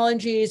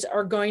technologies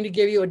are going to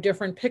give you a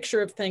different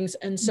picture of things.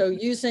 And so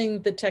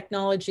using the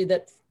technology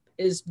that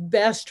is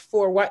best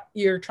for what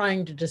you're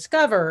trying to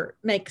discover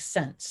makes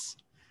sense.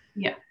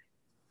 Yeah.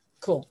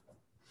 Cool.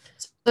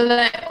 So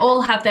they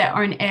all have their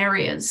own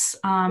areas.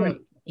 Right.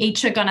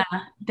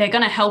 They're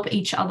gonna help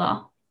each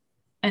other.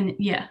 And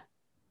yeah.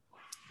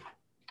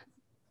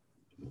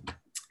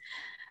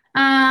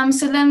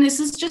 So then this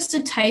is just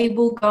a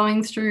table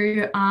going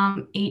through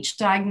each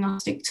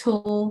diagnostic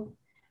tool,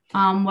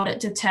 what it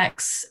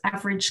detects,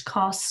 average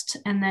cost,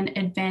 and then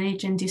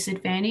advantage and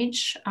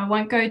disadvantage. I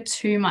won't go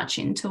too much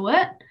into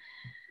it,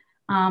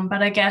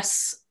 but I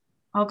guess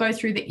I'll go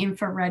through the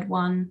infrared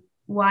one.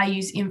 Why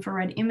use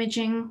infrared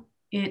imaging?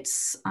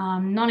 It's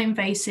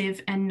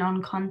non-invasive and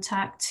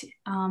non-contact,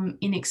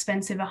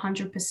 inexpensive,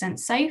 100%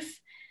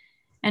 safe.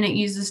 And it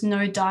uses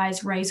no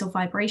dyes, rays, or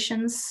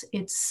vibrations.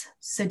 It's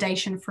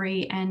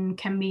sedation-free and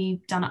can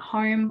be done at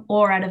home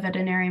or at a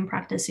veterinarian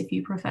practice if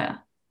you prefer.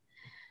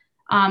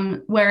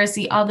 Whereas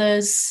the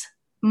others,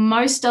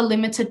 most are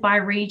limited by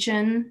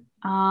region,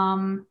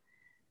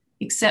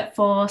 except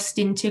for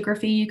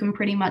scintigraphy. You can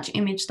pretty much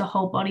image the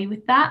whole body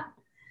with that.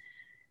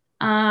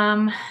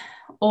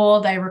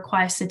 Or they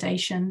require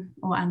sedation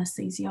or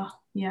anesthesia.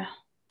 Yeah.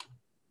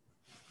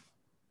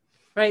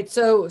 Right.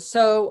 So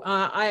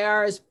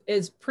IR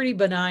is pretty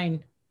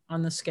benign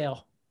on the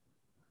scale.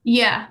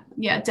 Yeah,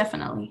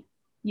 definitely.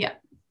 Yeah.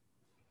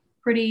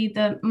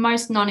 The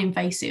most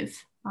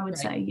non-invasive, I would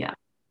say. Yeah.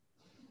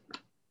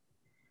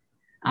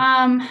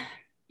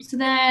 So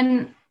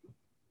then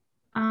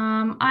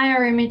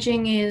IR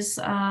imaging is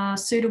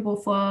suitable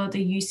for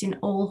the use in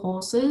all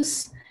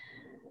horses,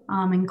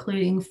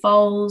 including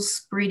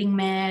foals, breeding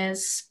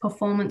mares,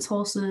 performance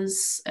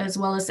horses, as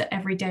well as the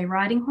everyday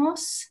riding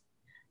horse.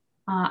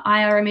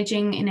 IR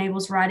imaging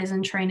enables riders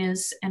and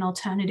trainers an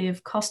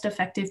alternative,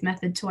 cost-effective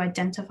method to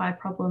identify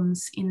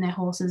problems in their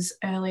horses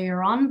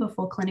earlier on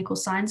before clinical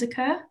signs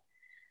occur.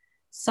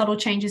 Subtle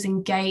changes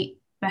in gait,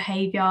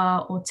 behavior,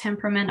 or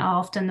temperament are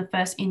often the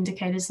first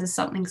indicators that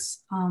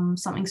something's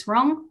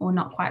wrong or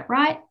not quite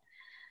right.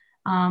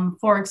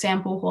 For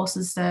example,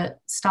 horses that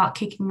start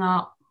kicking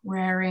up,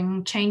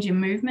 rearing, change in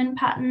movement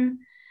pattern,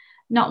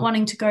 not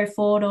wanting to go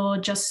forward, or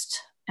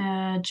just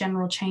a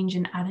general change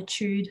in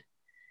attitude.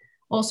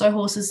 Also,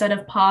 horses that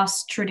have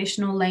passed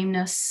traditional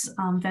lameness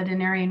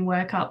veterinarian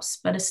workups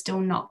but are still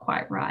not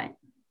quite right.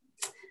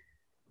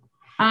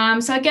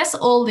 So I guess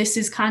all this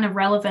is kind of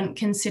relevant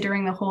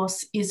considering the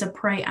horse is a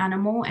prey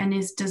animal and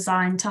is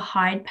designed to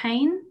hide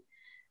pain.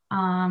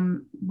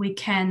 We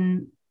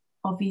can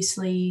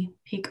obviously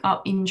pick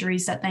up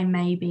injuries that they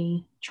may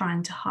be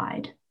trying to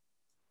hide.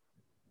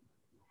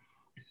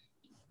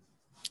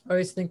 I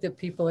always think that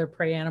people are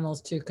prey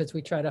animals too, because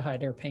we try to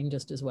hide our pain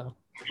just as well.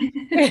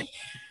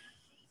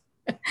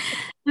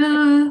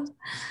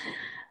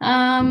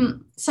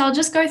 So I'll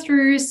just go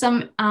through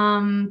some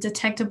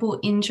detectable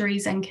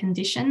injuries and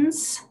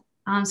conditions.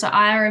 So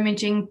IR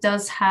imaging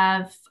does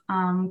have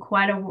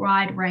quite a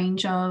wide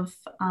range of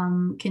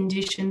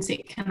conditions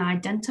it can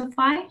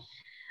identify,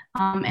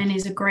 and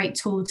is a great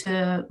tool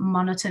to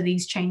monitor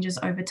these changes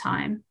over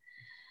time.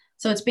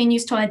 So it's been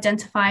used to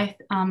identify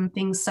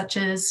things such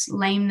as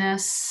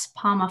lameness,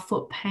 palmar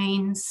foot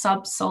pain,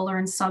 subsolar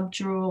and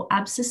subdural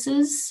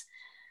abscesses,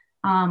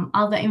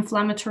 other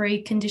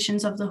inflammatory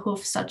conditions of the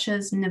hoof such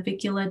as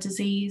navicular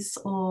disease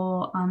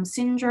or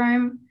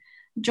syndrome,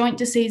 joint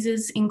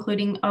diseases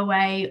including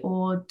OA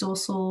or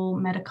dorsal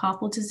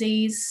metacarpal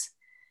disease,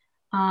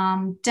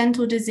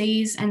 dental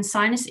disease and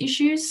sinus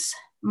issues,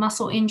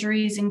 muscle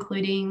injuries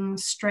including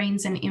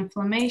strains and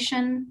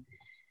inflammation,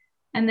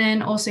 and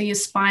then also your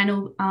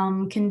spinal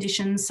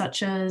conditions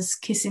such as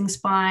kissing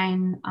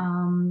spine,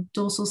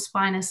 dorsal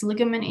spinous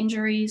ligament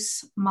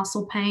injuries,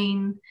 muscle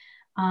pain,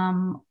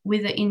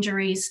 wither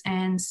injuries,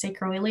 and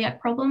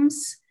sacroiliac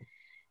problems.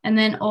 and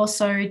then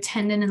also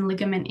tendon and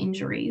ligament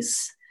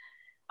injuries.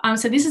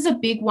 So this is a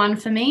big one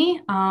for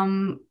me,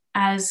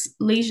 as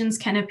lesions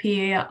can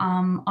appear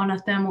on a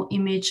thermal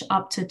image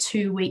up to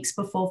 2 weeks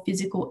before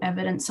physical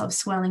evidence of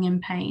swelling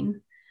and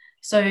pain.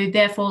 So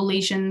therefore,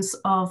 lesions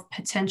of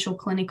potential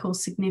clinical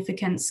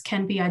significance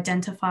can be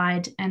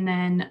identified, and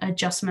then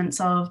adjustments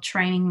of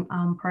training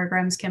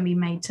programs can be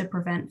made to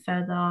prevent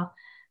further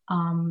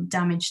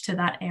damage to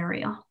that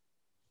area.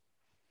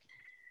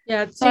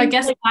 Yeah. So I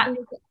guess I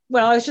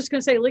was just going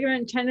to say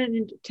ligament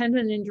and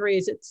tendon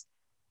injuries. It's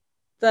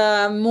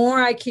the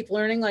more I keep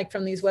learning, like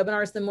from these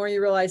webinars, the more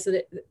you realize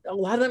that a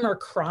lot of them are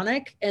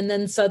chronic, and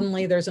then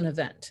suddenly there's an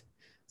event.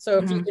 So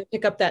if you can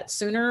pick up that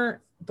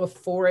sooner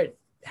before it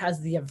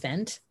has the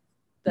event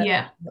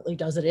that really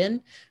does it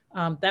in,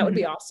 that would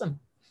be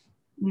awesome.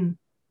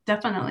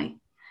 Definitely.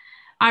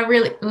 I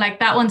really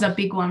like that. One's a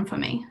big one for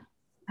me.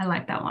 I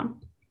like that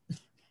one.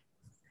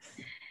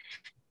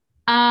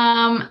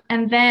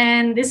 And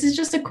then this is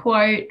just a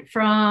quote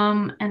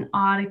from an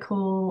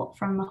article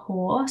from The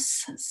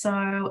Horse.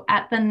 So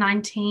at the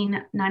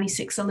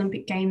 1996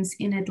 Olympic Games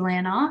in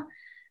Atlanta,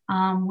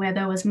 where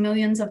there was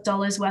millions of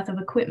dollars worth of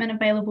equipment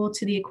available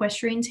to the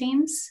equestrian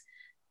teams,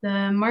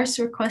 the most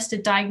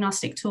requested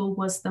diagnostic tool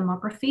was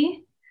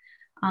thermography.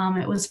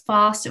 It was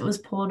fast, it was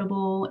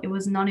portable, it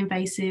was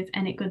non-invasive,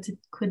 and it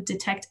could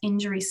detect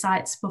injury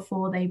sites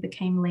before they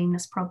became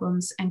lameness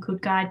problems, and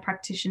could guide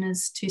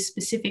practitioners to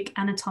specific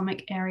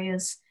anatomic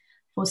areas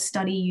for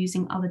study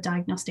using other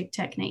diagnostic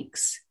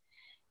techniques.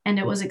 And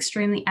it was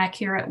extremely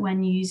accurate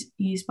when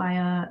used by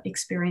an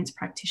experienced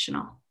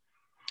practitioner.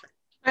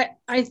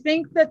 I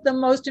think that the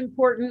most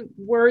important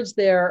words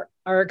there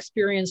are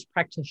experienced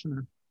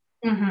practitioner.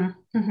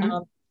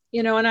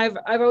 You know, and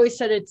I've always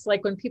said, it's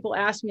like when people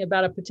ask me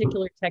about a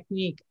particular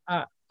technique,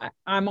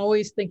 I'm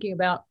always thinking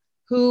about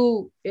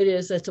who it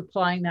is that's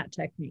applying that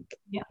technique.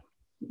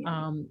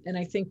 And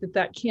I think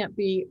that can't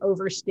be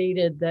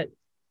overstated, that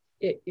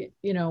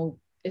you know,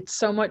 it's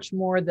so much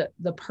more that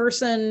the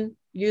person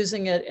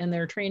using it and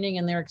their training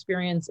and their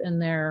experience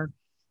and their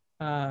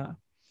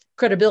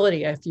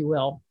credibility, if you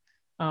will.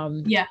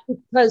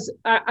 Because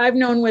I've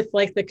known with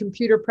like the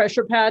computer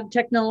pressure pad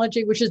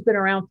technology, which has been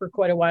around for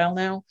quite a while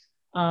now.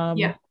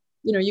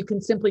 You know, you can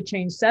simply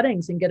change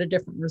settings and get a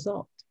different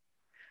result.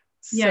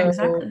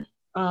 Exactly.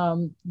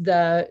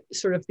 The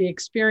sort of the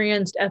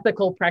experienced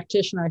ethical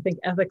practitioner, I think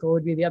ethical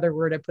would be the other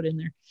word I put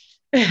in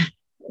there,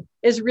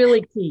 is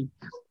really key.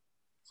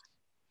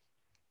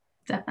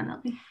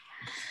 Definitely.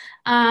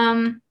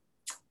 So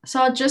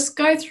I'll just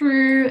go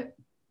through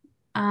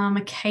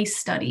a case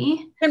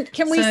study.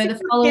 Can we see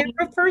the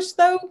camera first,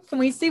 though? Can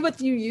we see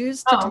what you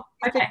used to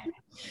take okay.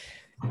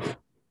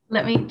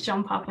 Let me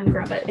jump up and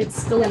grab it. It's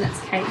still in its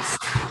case.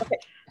 Okay.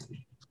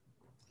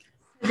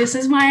 This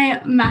is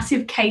my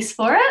massive case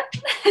for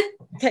it.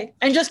 Okay.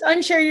 And just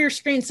unshare your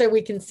screen so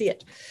we can see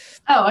it.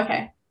 Oh,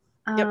 okay.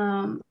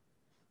 Yep.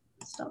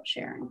 Stop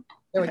sharing.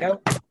 There we go.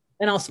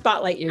 And I'll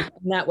spotlight you.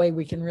 And that way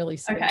we can really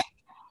see it.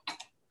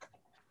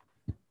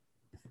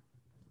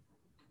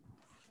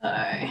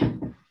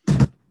 So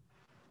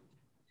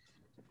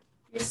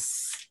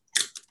this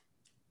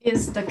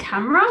is the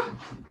camera. A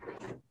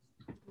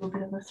little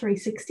bit of a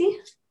 360.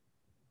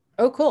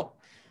 Oh, cool.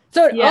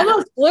 So it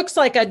almost looks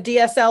like a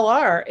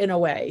DSLR in a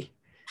way.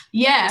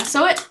 Yeah,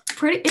 so it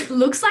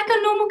looks like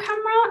a normal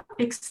camera,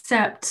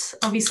 except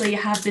obviously you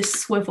have this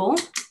swivel.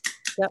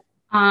 Yep.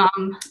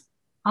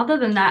 Other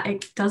than that,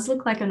 it does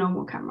look like a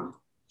normal camera.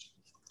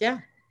 Yeah.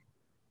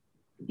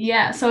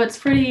 Yeah, so it's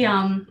pretty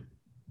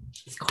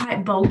it's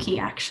quite bulky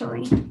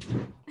actually.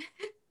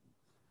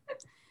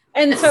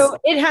 And so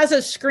it has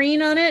a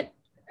screen on it.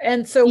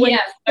 And so when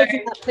you're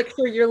taking that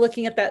picture, you're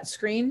looking at that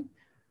screen?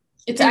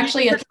 It's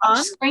actually a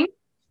touch screen.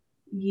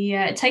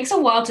 Yeah, it takes a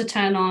while to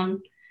turn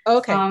on.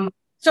 Okay.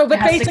 So, but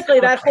basically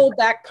that whole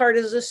back part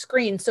is a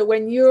screen. So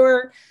when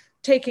you're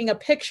taking a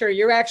picture,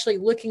 you're actually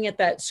looking at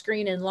that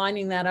screen and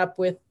lining that up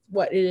with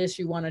what it is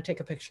you want to take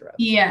a picture of.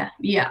 Yeah.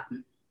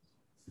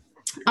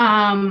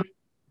 I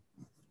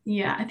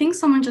think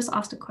someone just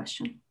asked a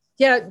question.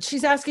 Yeah,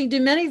 she's asking, do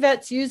many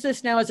vets use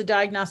this now as a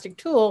diagnostic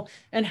tool,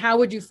 and how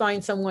would you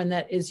find someone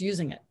that is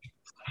using it?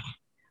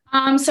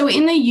 So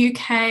in the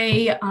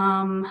UK,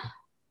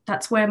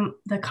 that's where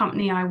the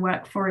company I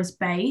work for is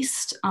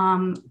based.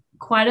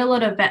 Quite a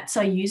lot of vets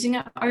are using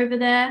it over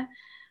there.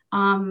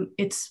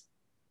 It's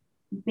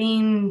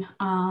been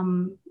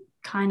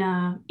kind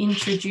of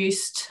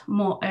introduced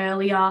more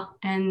earlier,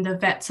 and the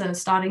vets are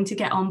starting to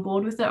get on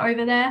board with it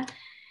over there.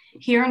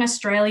 Here in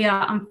Australia,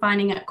 I'm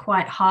finding it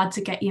quite hard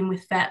to get in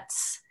with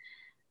vets.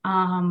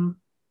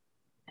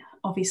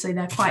 Obviously,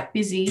 they're quite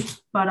busy,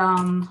 but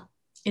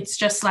it's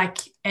just like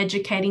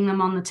educating them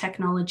on the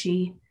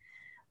technology.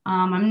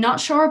 I'm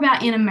not sure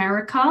about in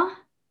America.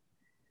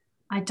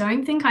 I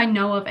don't think I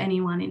know of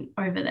anyone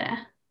over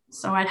there.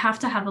 So I'd have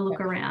to have a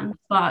look around.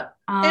 But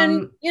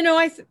and you know,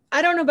 I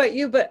don't know about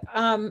you, but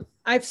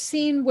I've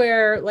seen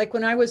where, like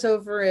when I was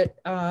over at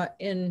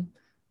in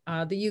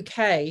the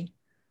UK,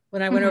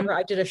 when I went over,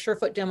 I did a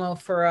Surefoot demo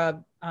for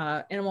a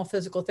animal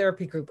physical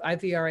therapy group,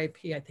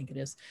 IVRAP, I think it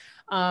is.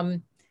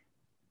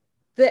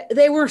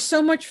 They were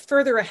so much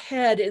further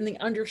ahead in the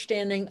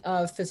understanding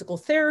of physical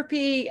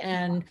therapy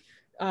and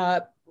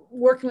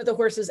working with the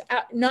horses,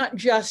 not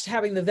just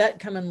having the vet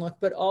come and look,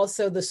 but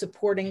also the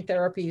supporting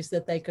therapies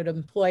that they could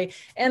employ.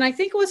 And I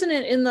think, wasn't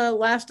it in the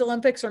last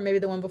Olympics or maybe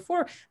the one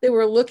before, they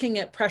were looking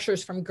at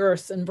pressures from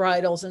girths and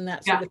bridles and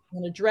that sort of thing,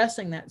 and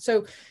addressing that.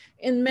 So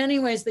in many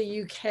ways,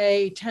 the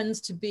UK tends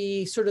to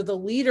be sort of the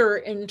leader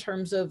in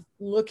terms of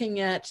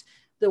looking at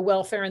the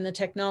welfare and the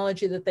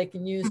technology that they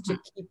can use to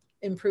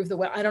improve the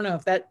I don't know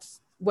if that's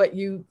what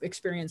you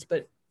experienced,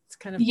 but it's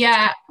kind of...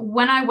 Yeah,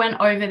 when I went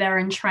over there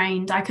and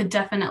trained, I could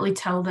definitely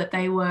tell that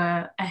they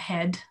were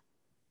ahead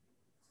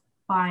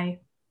by,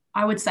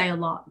 I would say, a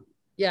lot.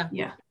 Yeah.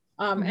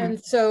 And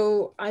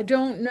so I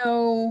don't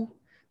know,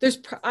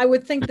 I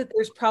would think that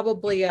there's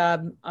probably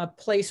a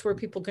place where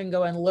people can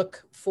go and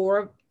look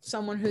for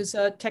someone who's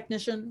a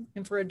technician,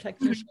 infrared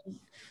technician,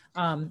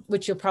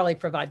 which you'll probably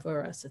provide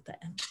for us at the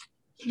end.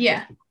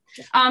 Yeah.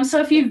 So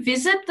if you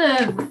visit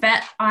the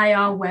Vet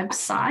IR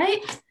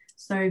website,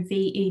 so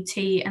VET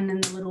and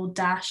then the little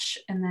dash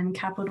and then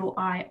capital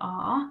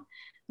IR,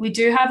 we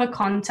do have a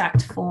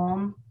contact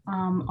form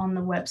on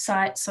the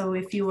website. So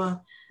if you were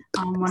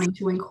wanting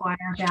to inquire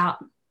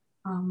about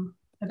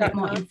a bit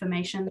more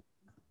information.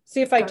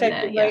 See if I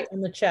typed it right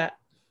in the chat.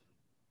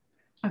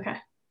 Okay.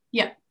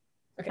 Yeah.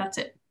 Okay. That's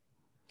it.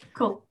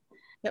 Cool.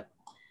 Yep.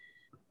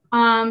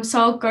 So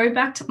I'll go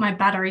back to my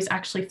battery's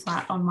actually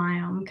flat on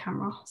my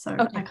camera, so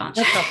I can't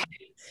check.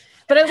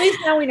 But at least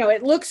now we know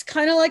it looks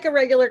kind of like a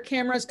regular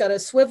camera. It's got a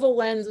swivel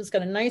lens. It's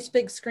got a nice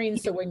big screen.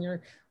 So when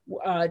you're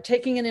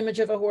taking an image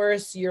of a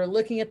horse, you're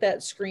looking at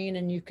that screen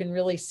and you can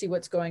really see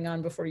what's going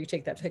on before you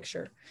take that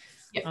picture.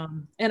 Yep.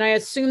 And I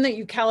assume that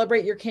you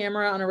calibrate your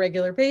camera on a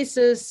regular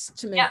basis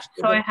to make sure.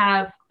 So I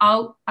have,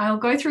 I'll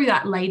go through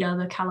that later,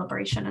 the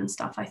calibration and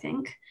stuff, I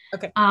think.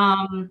 Okay.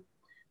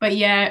 But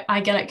yeah, I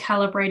get it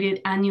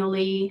calibrated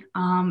annually.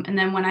 And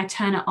then when I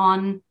turn it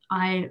on,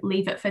 I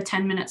leave it for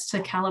 10 minutes to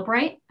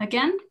calibrate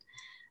again.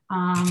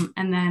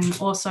 And then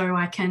also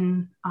I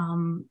can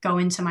go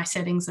into my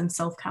settings and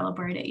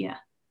self-calibrate it. Yeah.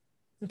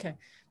 Okay.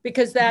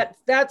 Because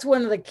that's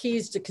one of the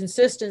keys to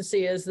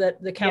consistency, is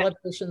that the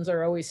calibrations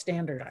are always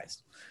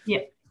standardized.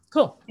 Yeah.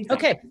 Cool.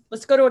 Exactly. Okay.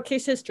 Let's go to a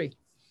case history.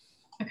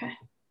 Okay.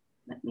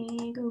 Let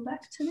me go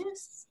back to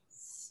this.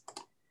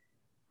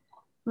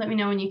 Let me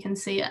know when you can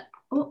see it.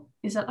 Oh,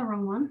 is that the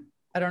wrong one?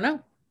 I don't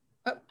know.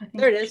 Oh, I think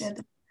there it is.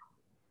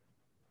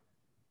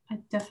 I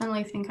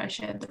definitely think I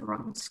shared the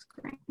wrong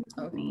screen.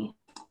 Let me.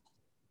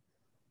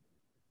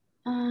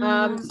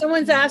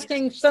 Someone's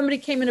asking, somebody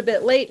came in a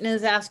bit late and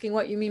is asking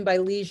what you mean by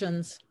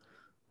lesions.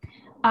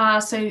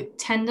 So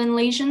tendon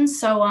lesions,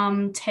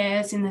 so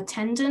tears in the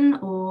tendon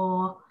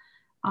or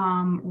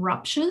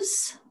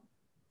ruptures.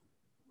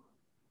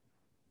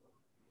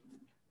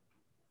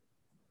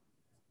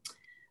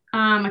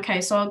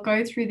 Okay, so I'll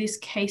go through this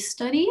case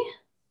study.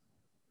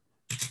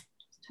 Just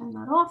turn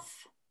that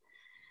off.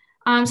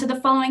 So the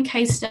following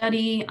case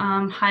study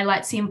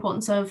highlights the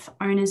importance of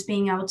owners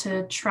being able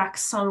to track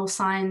subtle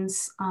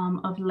signs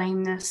of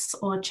lameness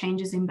or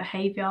changes in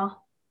behavior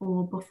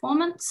or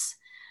performance,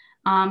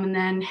 and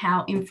then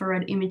how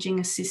infrared imaging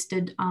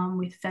assisted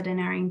with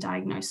veterinarian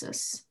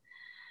diagnosis.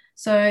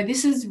 So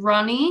this is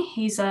Ronnie.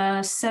 He's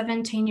a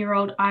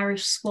 17-year-old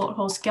Irish sport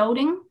horse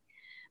gelding.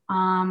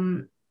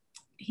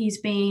 He's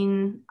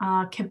been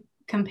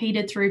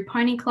competed through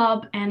Pony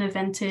Club and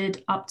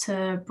evented up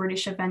to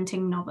British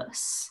eventing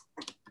novice.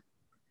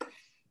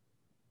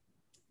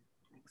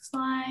 Next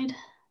slide.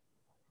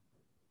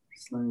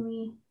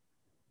 Slowly.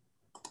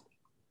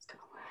 It's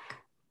gonna work.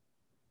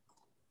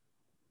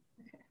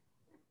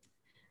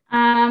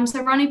 Okay.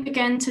 So Ronnie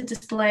began to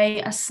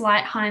display a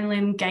slight hind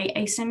limb gait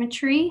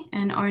asymmetry,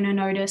 and owner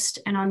noticed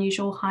an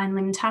unusual hind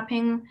limb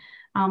tapping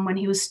when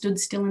he was stood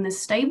still in the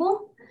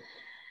stable.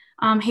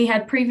 He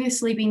had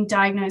previously been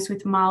diagnosed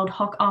with mild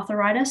hock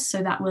arthritis,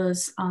 so that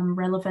was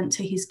relevant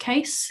to his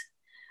case.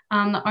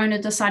 The owner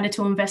decided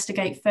to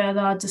investigate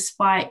further,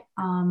 despite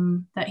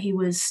that he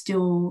was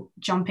still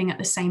jumping at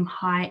the same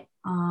height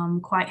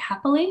quite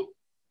happily.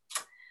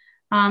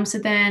 So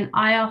then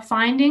IR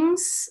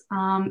findings,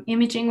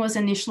 imaging was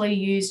initially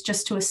used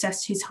just to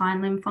assess his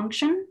hind limb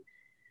function.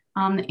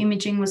 The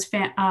imaging was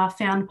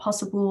found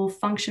possible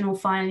functional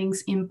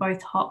findings in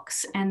both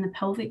hocks and the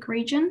pelvic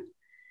region.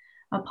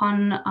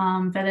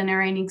 Upon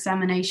veterinarian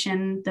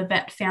examination, the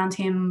vet found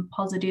him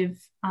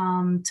positive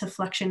to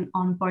flexion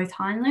on both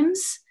hind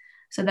limbs.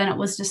 So then it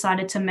was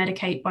decided to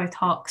medicate both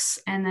hocks,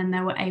 and then they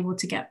were able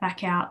to get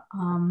back out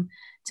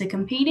to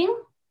competing.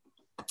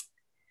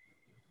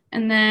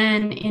 And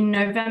then in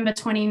November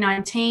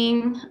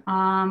 2019,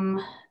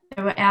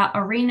 they were out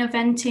arena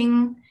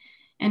eventing,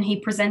 and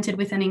he presented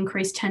with an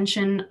increased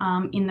tension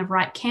in the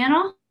right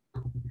canter.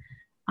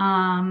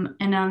 And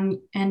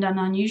an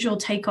unusual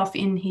takeoff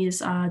in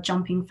his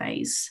jumping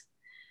phase.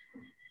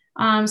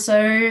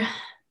 So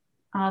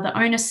the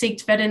owner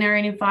sought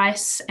veterinarian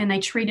advice, and they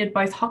treated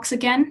both hocks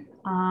again.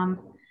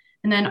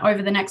 And then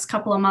over the next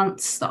couple of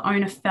months, the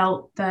owner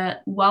felt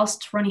that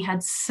whilst Ronnie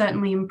had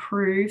certainly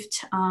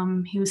improved,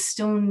 he was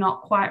still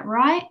not quite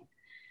right.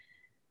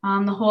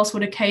 The horse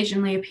would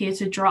occasionally appear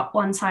to drop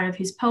one side of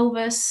his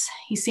pelvis.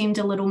 He seemed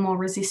a little more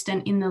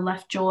resistant in the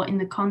left jaw in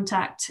the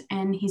contact,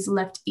 and his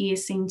left ear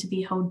seemed to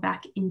be held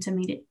back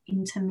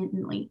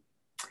intermittently.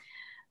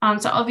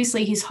 So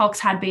obviously his hocks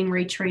had been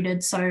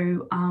retreated,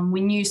 so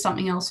we knew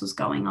something else was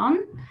going on.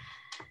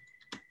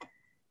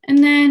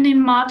 And then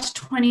in March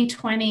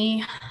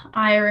 2020,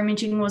 IR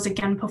imaging was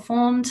again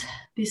performed,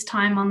 this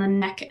time on the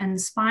neck and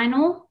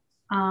spinal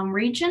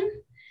region.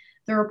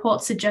 The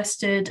report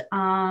suggested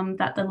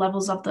that the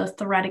levels of the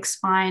thoracic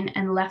spine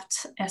and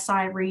left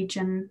SI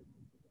region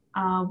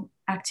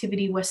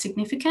activity were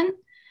significant.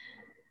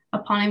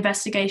 Upon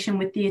investigation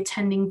with the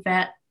attending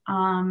vet,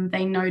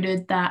 they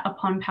noted that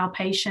upon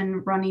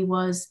palpation, Ronnie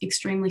was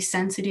extremely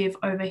sensitive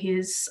over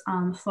his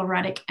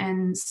thoracic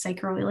and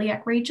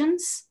sacroiliac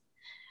regions.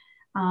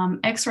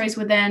 X-rays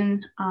were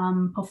then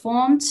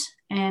performed,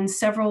 and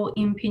several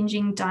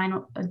impinging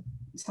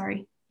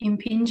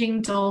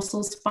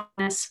dorsal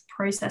spinous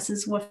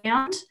processes were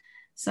found.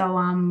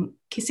 So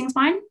kissing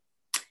spine.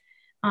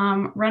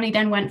 Ronnie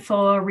then went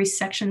for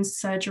resection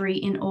surgery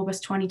in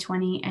August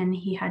 2020, and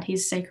he had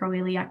his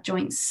sacroiliac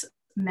joints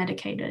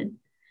medicated.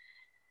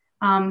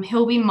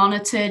 He'll be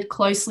monitored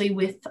closely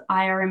with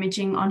IR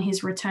imaging on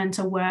his return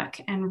to work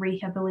and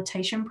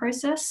rehabilitation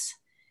process.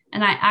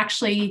 And I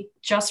actually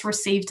just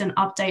received an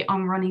update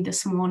on Ronnie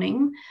this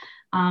morning.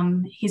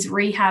 His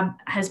rehab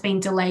has been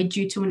delayed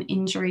due to an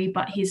injury,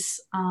 but he's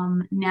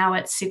now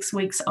at 6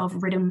 weeks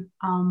of rhythm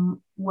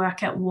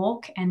work at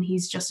walk, and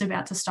he's just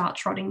about to start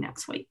trotting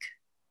next week.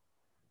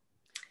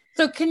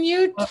 So can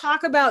you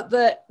talk about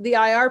the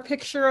IR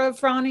picture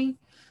of Ronnie?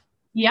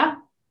 Yeah.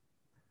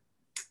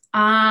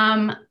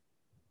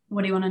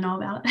 What do you want to know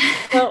about it?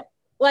 Well,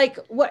 like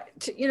what,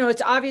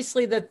 it's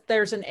obviously that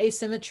there's an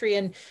asymmetry,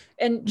 and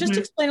just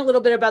explain a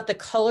little bit about the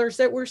colors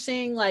that we're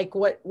seeing, like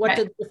what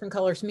do the different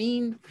colors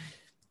mean?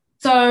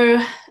 So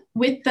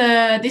with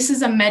this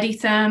is a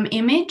Meditherm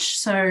image,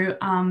 so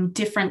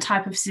different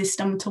type of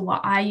system to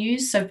what I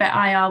use. So Vet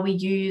IR, we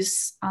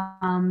use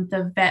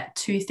the Vet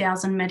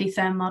 2000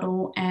 Meditherm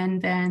model,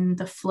 and then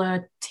the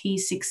FLIR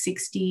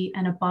T660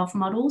 and above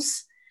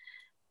models.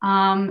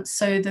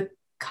 So the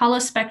color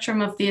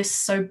spectrum of this,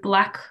 so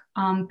black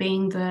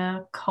being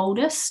the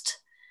coldest,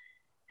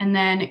 and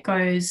then it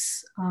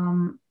goes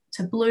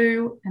to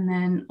blue, and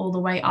then all the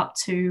way up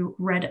to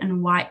red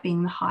and white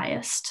being the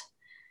highest.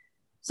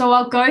 So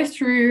I'll go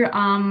through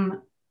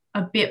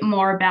a bit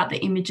more about the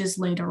images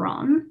later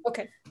on.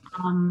 Okay.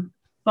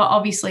 But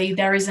obviously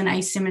there is an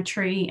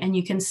asymmetry, and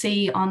you can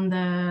see on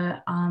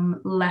the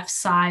left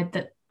side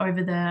that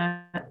over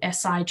the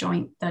SI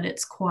joint that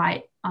it's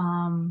quite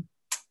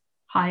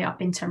high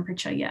up in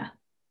temperature, yeah.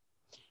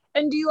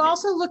 And do you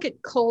also look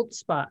at cold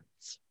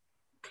spots?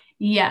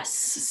 Yes.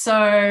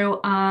 So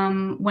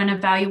when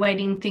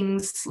evaluating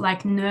things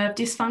like nerve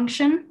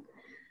dysfunction,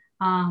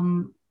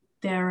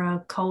 there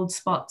are cold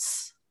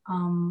spots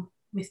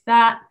with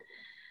that.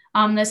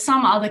 There's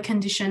some other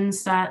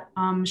conditions that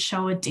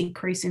show a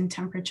decrease in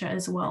temperature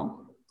as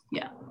well.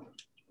 Yeah.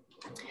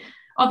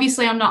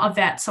 Obviously, I'm not a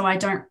vet, so I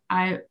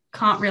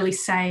can't really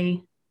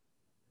say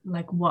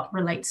like what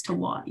relates to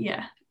what.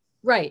 Yeah.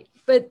 Right.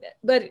 But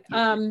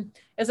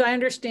as I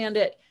understand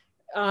it,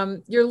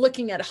 you're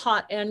looking at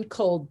hot and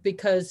cold,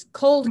 because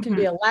cold can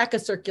be a lack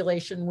of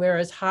circulation,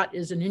 whereas hot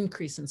is an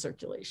increase in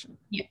circulation.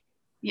 Yeah.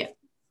 Yeah.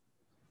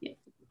 Yeah.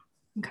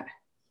 Okay.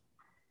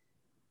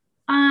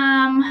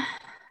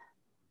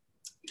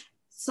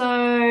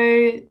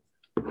 So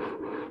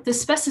the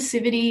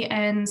specificity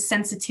and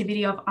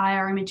sensitivity of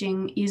IR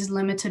imaging is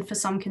limited for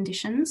some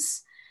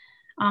conditions.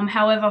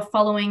 However,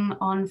 following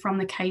on from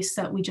the case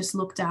that we just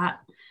looked at,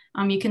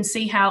 you can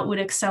see how it would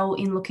excel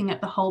in looking at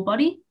the whole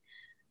body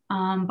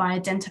by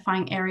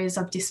identifying areas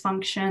of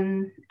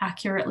dysfunction,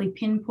 accurately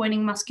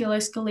pinpointing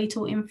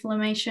musculoskeletal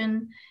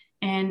inflammation,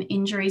 and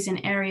injuries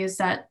in areas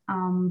that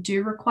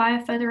do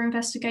require further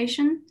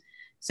investigation.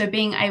 So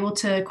being able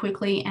to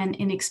quickly and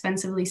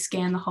inexpensively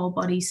scan the whole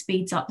body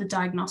speeds up the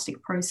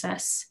diagnostic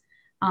process,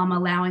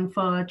 allowing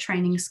for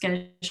training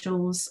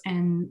schedules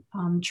and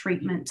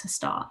treatment to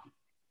start.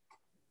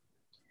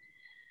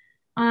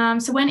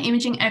 So when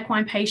imaging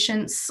equine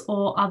patients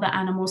or other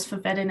animals for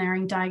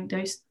veterinary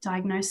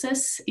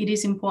diagnosis, it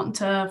is important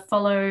to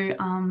follow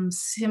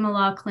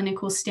similar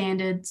clinical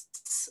standards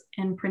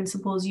and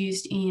principles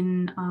used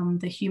in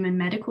the human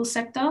medical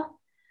sector.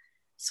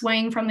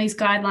 Swaying from these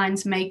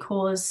guidelines may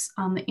cause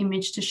the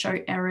image to show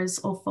errors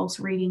or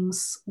false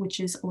readings, which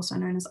is also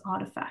known as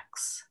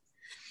artifacts.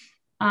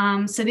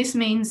 So this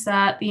means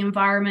that the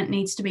environment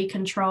needs to be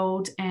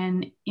controlled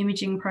and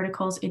imaging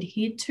protocols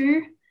adhered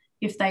to.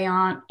 If they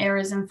aren't,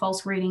 errors and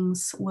false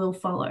readings will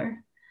follow.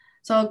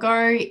 So I'll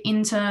go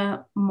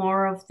into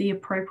more of the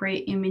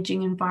appropriate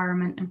imaging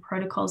environment and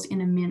protocols in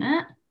a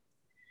minute.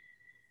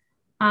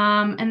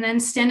 And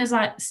then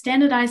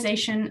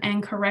standardization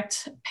and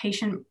correct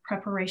patient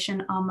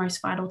preparation are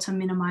most vital to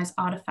minimize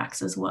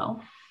artifacts as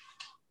well.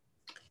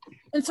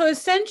 And so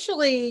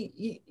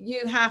essentially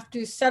you have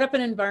to set up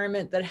an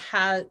environment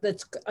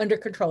that's under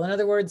control. In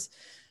other words,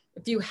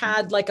 if you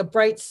had like a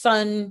bright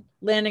sun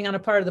landing on a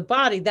part of the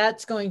body,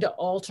 that's going to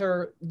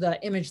alter the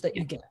image that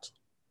you get.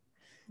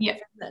 Yeah.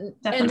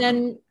 And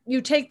then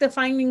you take the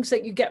findings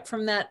that you get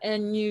from that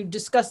and you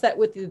discuss that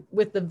with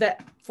the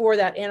vet for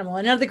that animal.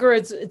 In other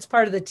words, it's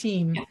part of the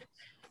team. Yeah.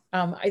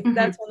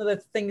 That's one of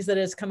the things that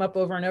has come up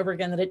over and over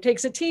again, that it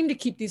takes a team to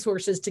keep these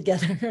horses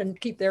together and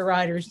keep their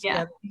riders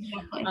together.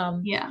 Exactly.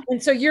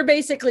 And so you're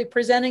basically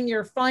presenting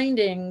your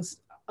findings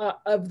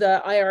of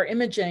the IR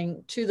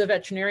imaging to the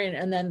veterinarian,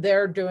 and then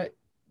they're doing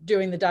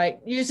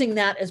using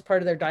that as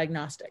part of their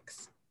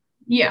diagnostics.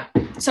 Yeah.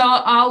 So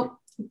I'll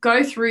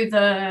go through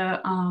the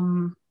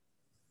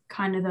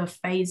kind of the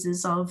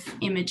phases of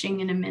imaging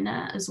in a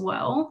minute as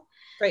well.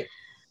 Great.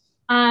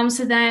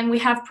 So then we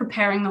have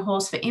preparing the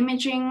horse for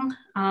imaging.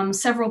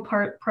 Several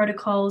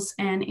protocols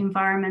and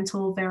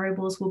environmental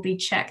variables will be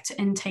checked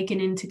and taken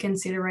into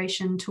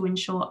consideration to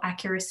ensure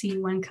accuracy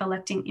when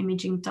collecting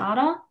imaging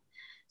data.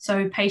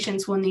 So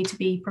patients will need to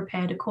be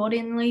prepared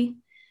accordingly.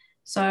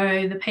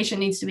 So the patient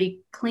needs to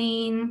be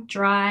clean,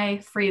 dry,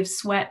 free of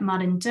sweat,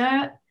 mud, and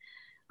dirt.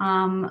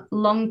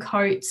 Long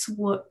coats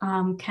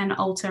can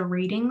alter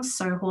readings,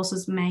 so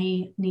horses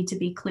may need to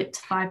be clipped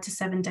 5 to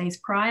 7 days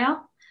prior.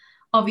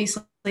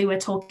 Obviously, we're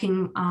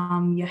talking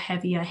your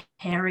heavier,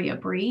 hairier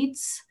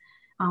breeds,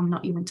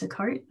 not your winter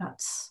coat.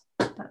 That's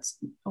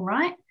all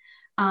right.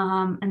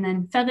 And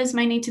then feathers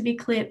may need to be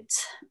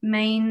clipped.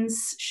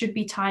 Manes should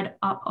be tied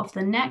up off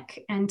the neck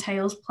and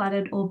tails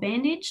plaited or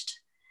bandaged.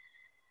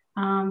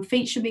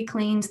 Feet should be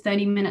cleaned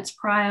 30 minutes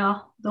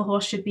prior. The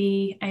horse should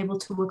be able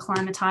to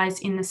acclimatize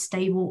in the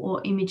stable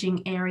or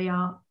imaging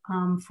area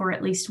for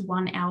at least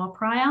 1 hour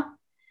prior.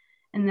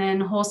 And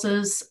then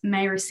horses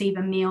may receive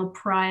a meal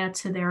prior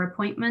to their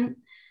appointment.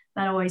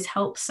 That always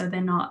helps so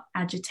they're not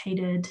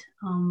agitated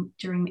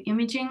during the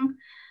imaging.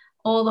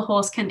 Or the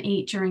horse can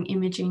eat during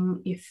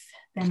imaging if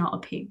they're not a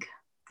pig.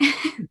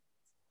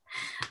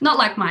 Not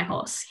like my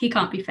horse. He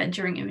can't be fed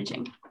during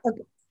imaging.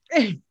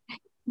 Okay.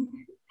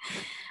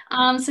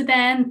 So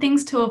then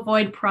things to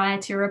avoid prior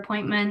to your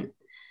appointment.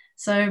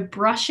 So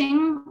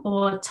brushing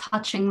or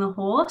touching the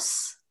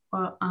horse,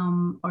 or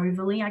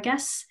overly, I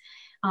guess,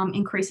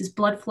 increases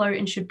blood flow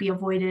and should be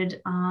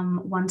avoided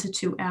 1 to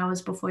 2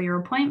 hours before your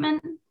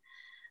appointment.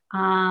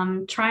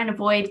 Try and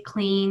avoid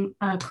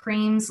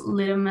creams,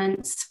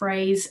 liniments,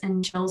 sprays,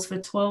 and gels for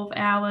 12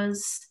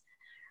 hours.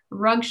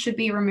 Rugs should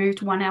be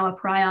removed 1 hour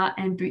prior,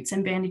 and boots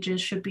and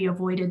bandages should be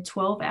avoided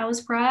 12 hours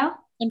prior.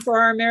 And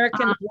for our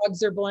American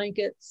rugs or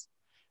blankets.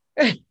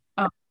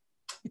 Oh,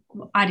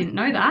 I didn't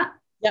know that.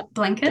 Yep.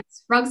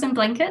 Blankets, rugs and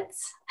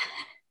blankets.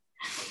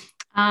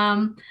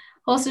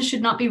 Horses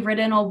should not be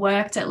ridden or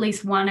worked at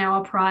least 1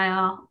 hour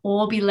prior,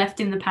 or be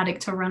left in the paddock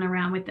to run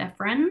around with their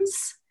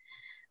friends.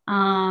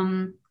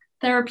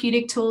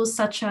 Therapeutic tools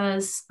such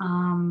as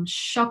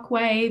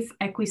shockwave,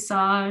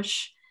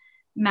 equissage,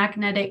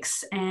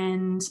 magnetics,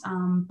 and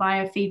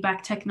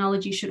biofeedback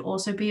technology should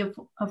also be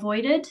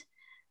avoided.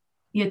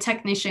 Your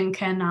technician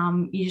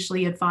can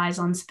usually advise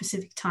on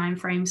specific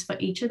timeframes for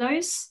each of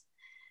those.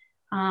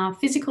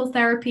 Physical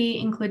therapy,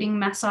 including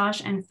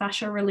massage and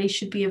fascia release,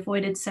 should be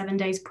avoided 7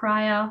 days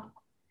prior.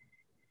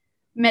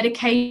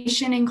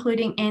 Medication,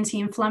 including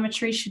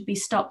anti-inflammatory, should be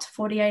stopped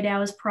 48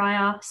 hours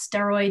prior.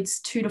 Steroids,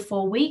 2 to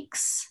 4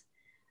 weeks.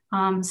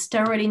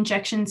 Steroid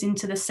injections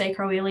into the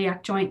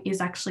sacroiliac joint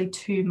is actually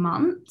 2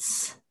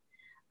 months.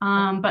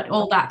 But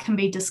all that can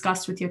be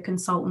discussed with your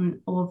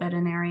consultant or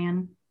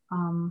veterinarian.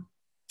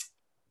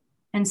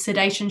 And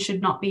sedation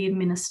should not be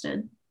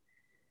administered.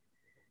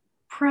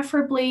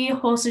 Preferably,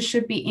 horses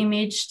should be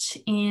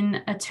imaged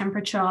in a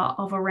temperature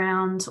of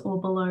around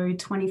or below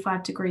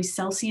 25 degrees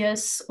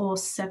Celsius or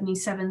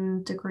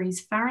 77 degrees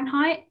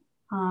Fahrenheit.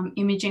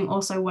 Imaging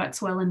also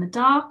works well in the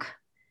dark.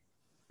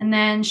 And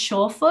then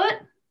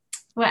Surefoot,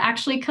 we're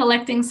actually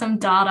collecting some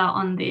data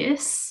on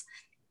this.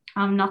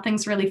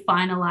 Nothing's really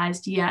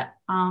finalized yet.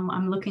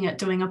 I'm looking at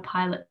doing a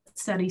pilot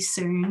study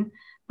soon,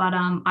 but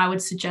I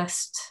would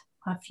suggest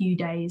a few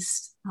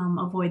days,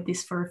 avoid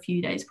this for a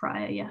few days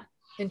prior. Yeah.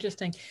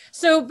 Interesting.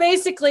 So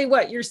basically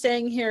what you're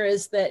saying here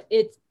is that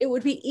it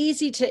would be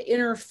easy to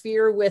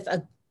interfere with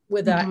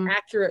an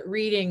accurate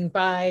reading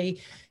by,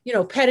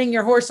 petting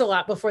your horse a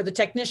lot before the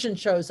technician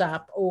shows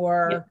up,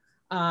 or,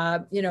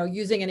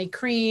 using any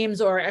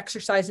creams or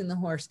exercising the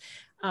horse.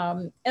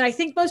 And I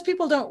think most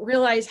people don't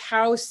realize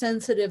how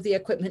sensitive the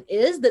equipment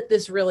is, that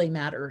this really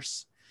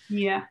matters.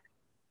 Yeah,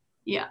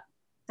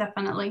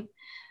 definitely.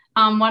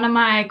 One of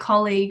my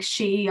colleagues,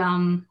 she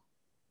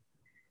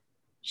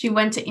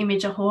went to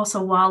image a horse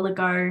a while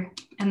ago,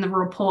 and the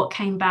report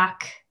came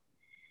back,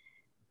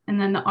 and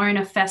then the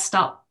owner fessed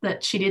up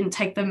that she didn't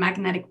take the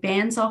magnetic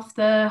bands off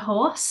the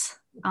horse.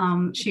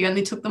 She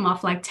only took them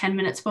off like 10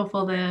 minutes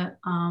before the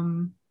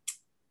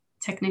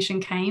technician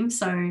came.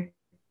 So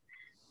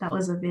that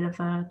was a bit of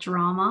a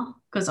drama,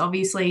 because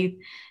obviously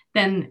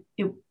then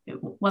it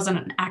wasn't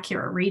an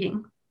accurate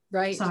reading.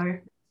 Right. So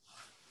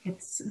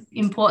it's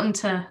important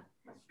to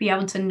be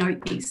able to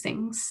note these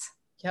things.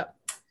 Yep.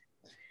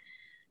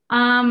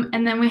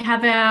 And then we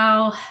have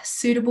our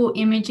suitable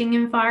imaging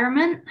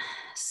environment.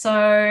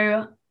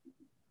 So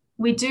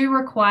we do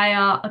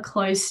require a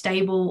closed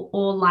stable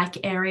or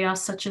like area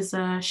such as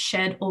a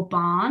shed or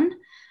barn,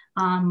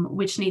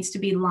 which needs to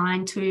be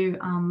lined to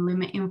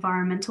limit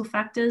environmental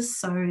factors.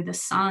 So the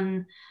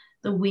sun,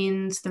 the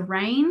winds, the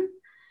rain.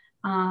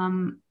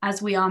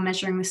 As we are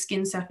measuring the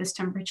skin surface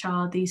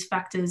temperature, these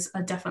factors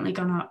are definitely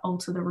going to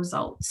alter the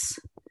results.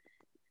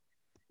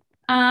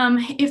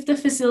 If the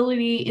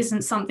facility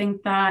isn't something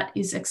that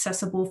is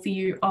accessible for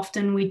you,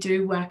 often we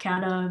do work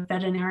out of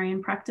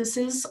veterinarian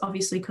practices,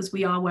 obviously because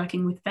we are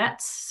working with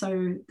vets,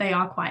 so they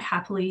are quite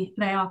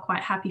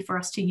happy for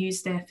us to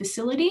use their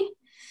facility.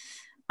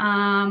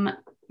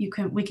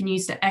 We can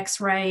use the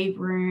X-ray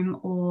room,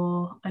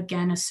 or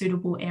again a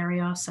suitable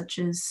area such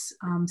as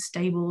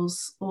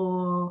stables,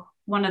 or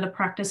one of the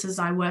practices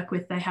I work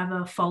with, they have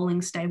a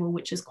foaling stable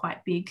which is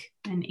quite big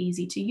and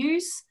easy to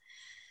use.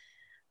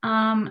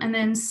 And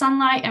then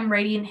sunlight and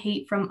radiant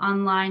heat from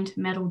unlined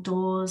metal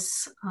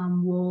doors,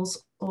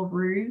 walls or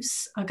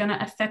roofs are going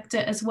to affect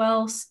it as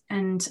well.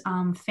 And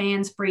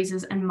fans,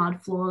 breezes and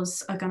mud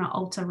floors are going to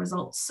alter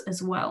results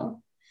as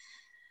well.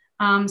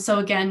 So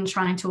again,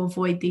 trying to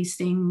avoid these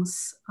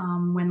things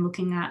when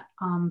looking at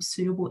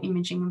suitable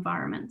imaging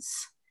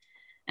environments.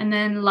 And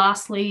then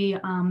lastly,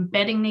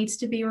 bedding needs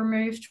to be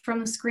removed from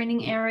the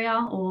screening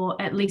area,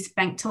 or at least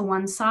banked to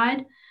one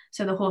side,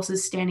 so the horse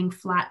is standing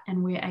flat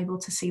and we're able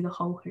to see the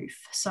whole hoof.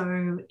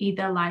 So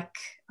either like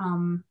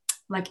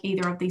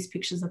either of these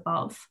pictures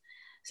above.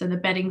 So the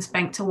bedding's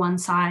banked to one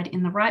side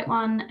in the right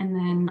one, and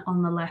then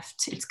on the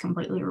left, it's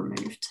completely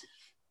removed.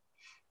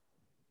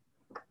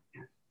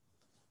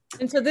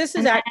 And so this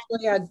is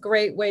actually a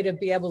great way to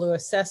be able to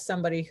assess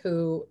somebody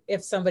who,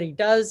 if somebody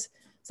does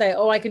say,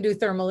 oh, I can do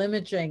thermal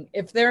imaging,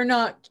 if they're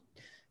not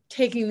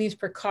taking these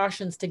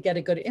precautions to get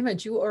a good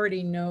image, you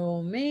already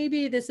know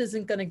maybe this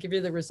isn't going to give you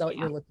the result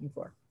you're looking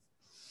for.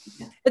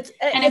 Yeah.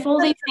 And if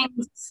all these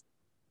things,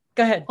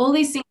 go ahead, all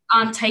these things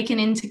aren't taken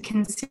into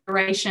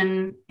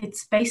consideration,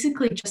 it's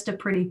basically just a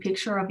pretty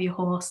picture of your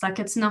horse. Like,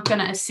 it's not going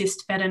to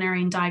assist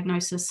veterinarian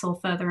diagnosis or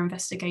further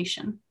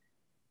investigation.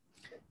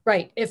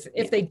 Right.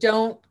 If they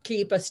don't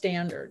keep a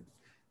standard.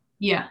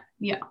 Yeah.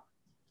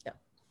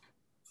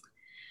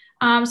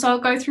 So I'll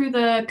go through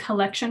the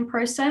collection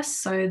process.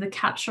 So the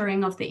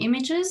capturing of the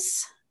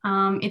images.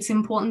 It's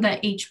important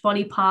that each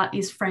body part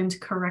is framed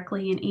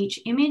correctly in each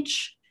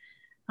image,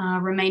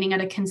 remaining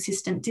at a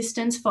consistent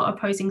distance for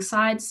opposing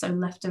sides, so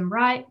left and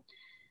right,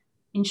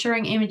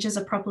 ensuring images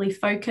are properly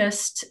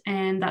focused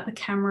and that the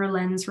camera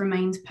lens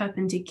remains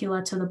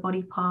perpendicular to the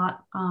body part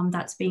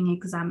that's being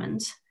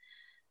examined.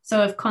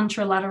 So if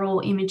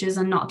contralateral images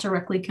are not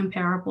directly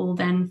comparable,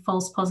 then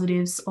false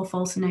positives or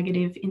false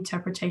negative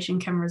interpretation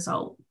can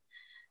result.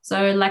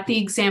 So like the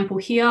example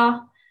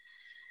here,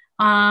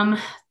 the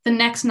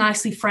neck's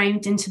nicely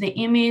framed into the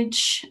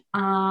image.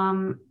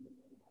 They're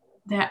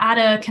at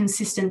a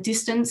consistent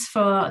distance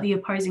for the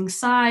opposing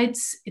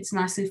sides. It's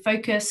nicely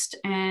focused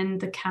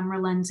and the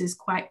camera lens is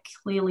quite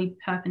clearly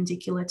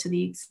perpendicular to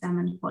the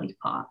examined body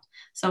part.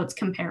 So it's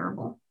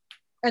comparable.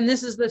 And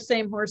this is the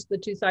same horse, the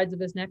two sides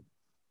of his neck?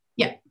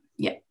 Yeah.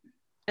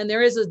 And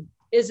there is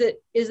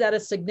that a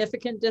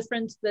significant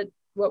difference, that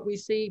what we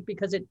see,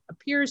 because it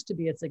appears to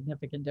be a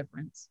significant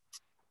difference?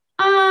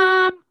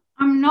 I'm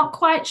not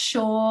quite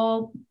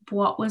sure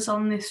what was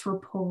on this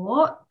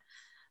report.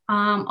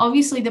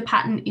 Obviously the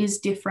pattern is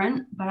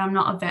different, but I'm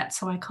not a vet,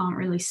 so I can't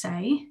really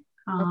say.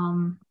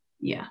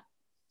 Yeah.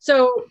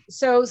 So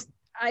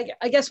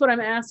I guess what I'm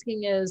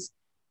asking is,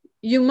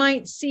 you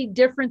might see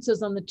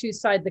differences on the two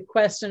sides. The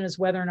question is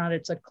whether or not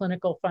it's a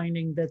clinical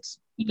finding that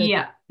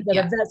a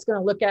vet's going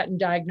to look at and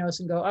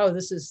diagnose and go, oh,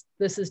 this is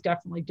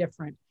definitely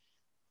different.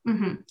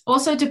 Mm-hmm.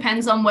 Also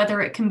depends on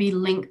whether it can be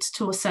linked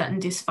to a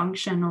certain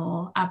dysfunction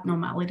or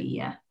abnormality.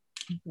 Yeah.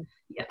 Mm-hmm.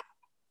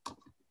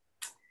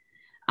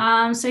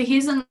 Yeah. So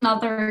here's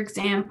another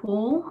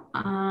example.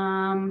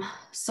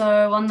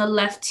 So on the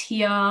left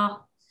here,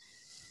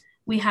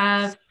 we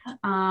have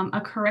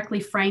a correctly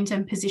framed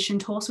and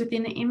positioned horse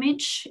within the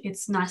image.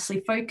 It's nicely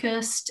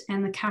focused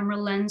and the camera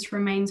lens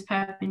remains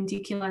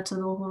perpendicular to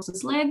the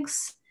horse's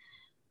legs.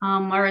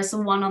 Whereas the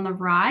one on the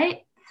right,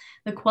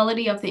 the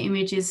quality of the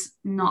image is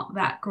not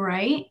that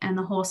great and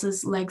the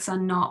horse's legs are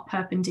not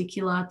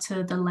perpendicular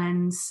to the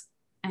lens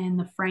and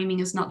the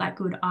framing is not that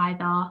good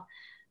either,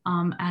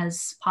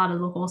 as part of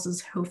the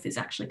horse's hoof is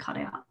actually cut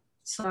out.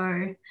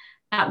 So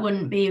that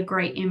wouldn't be a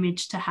great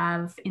image to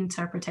have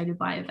interpreted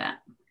by a vet.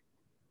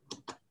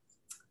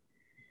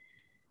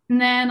 And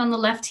then on the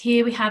left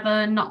here, we have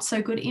a not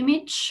so good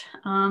image.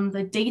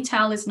 The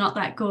detail is not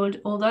that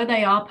good. Although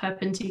they are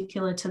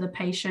perpendicular to the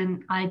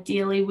patient,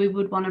 ideally we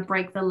would want to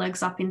break the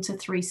legs up into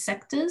 3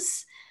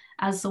 sectors,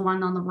 as the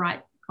one on the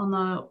right,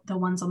 the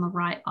ones on the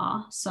right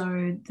are.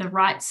 So the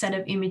right set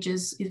of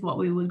images is what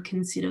we would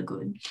consider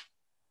good.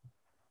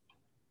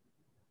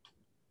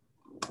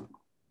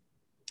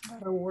 A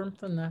lot of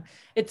warmth in the,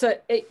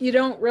 you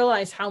don't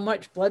realize how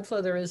much blood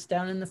flow there is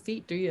down in the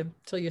feet, do you,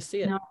 until you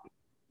see it? No.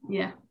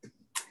 Yeah.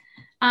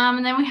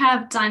 And then we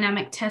have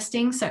dynamic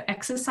testing, so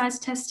exercise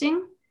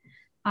testing.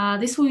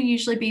 This will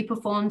usually be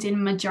performed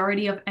in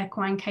majority of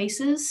equine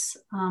cases.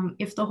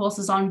 If the horse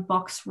is on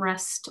box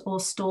rest or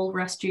stall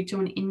rest due to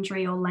an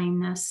injury or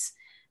lameness,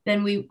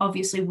 then we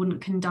obviously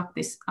wouldn't conduct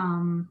this,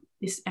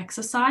 this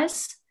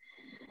exercise.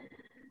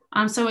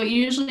 So it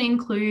usually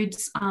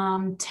includes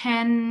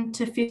 10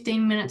 to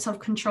 15 minutes of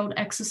controlled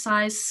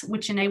exercise,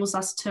 which enables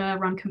us to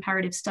run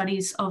comparative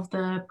studies of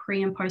the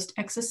pre and post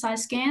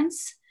exercise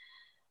scans,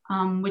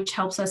 which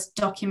helps us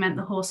document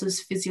the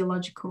horse's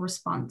physiological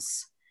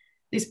response.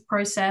 This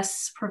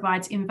process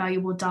provides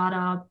invaluable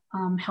data,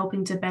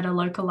 helping to better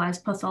localize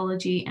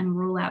pathology and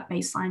rule out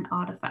baseline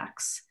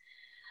artifacts.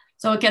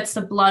 So it gets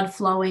the blood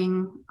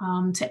flowing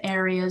to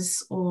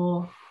areas,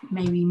 or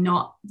maybe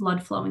not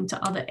blood flowing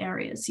to other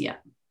areas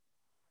yet.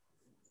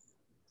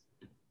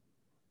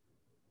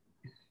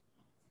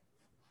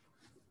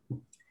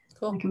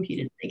 Cool. My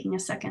computer's taking a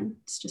second.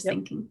 It's just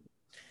thinking.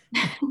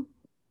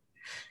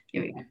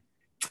 Here we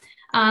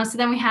go. So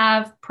then we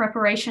have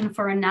preparation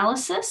for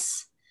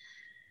analysis.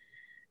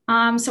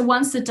 So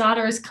once the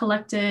data is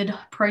collected,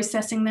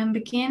 processing then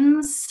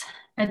begins.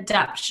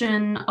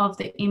 Adaption of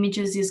the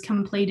images is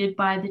completed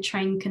by the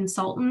trained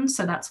consultant.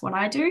 So that's what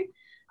I do,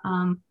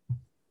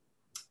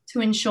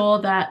 to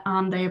ensure that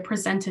they are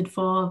presented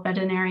for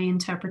veterinary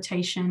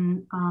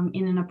interpretation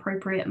in an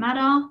appropriate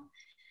manner.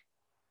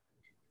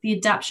 The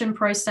adaption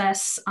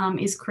process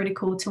is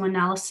critical to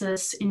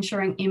analysis,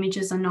 ensuring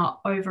images are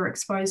not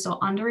overexposed or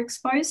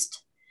underexposed.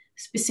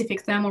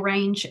 Specific thermal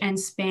range and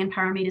span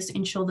parameters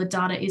ensure the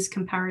data is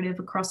comparative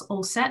across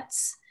all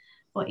sets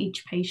for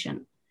each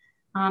patient.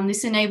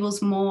 This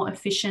enables more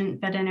efficient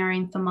veterinary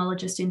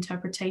entomologist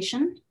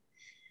interpretation.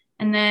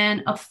 And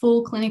then a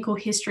full clinical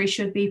history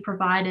should be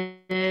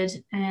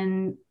provided,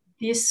 and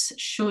this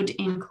should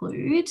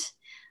include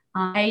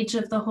age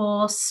of the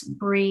horse,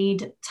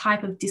 breed,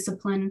 type of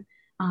discipline,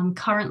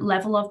 current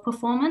level of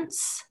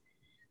performance.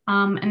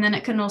 And then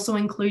it can also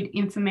include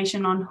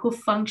information on hoof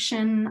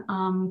function,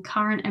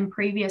 current and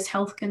previous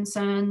health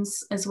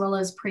concerns, as well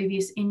as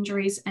previous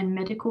injuries and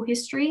medical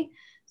history.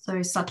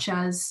 So such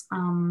as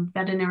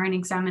veterinarian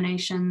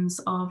examinations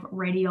of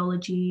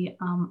radiology,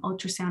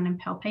 ultrasound and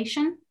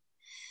palpation.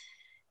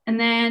 And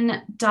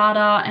then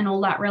data and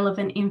all that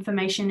relevant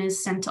information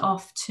is sent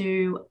off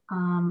to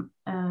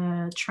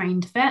a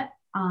trained vet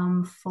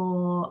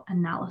for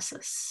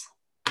analysis.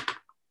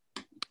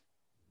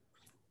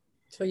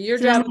 So your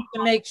job is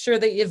to make sure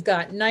that you've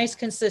got nice,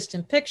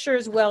 consistent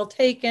pictures, well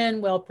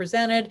taken, well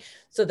presented,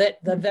 so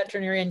that the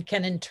veterinarian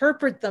can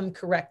interpret them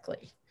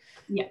correctly.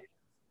 Yeah.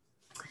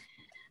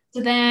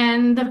 So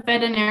then the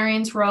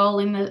veterinarian's role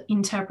in the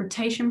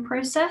interpretation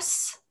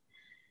process.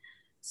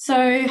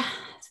 So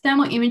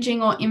thermal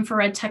imaging or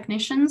infrared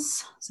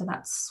technicians, so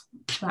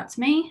that's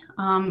me,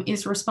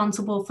 is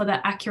responsible for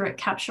the accurate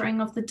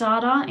capturing of the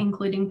data,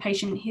 including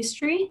patient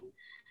history.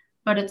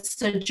 But it's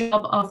the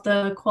job of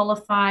the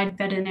qualified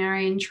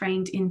veterinarian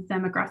trained in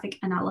thermographic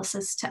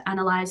analysis to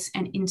analyze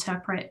and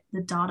interpret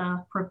the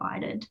data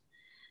provided.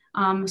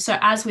 So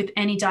as with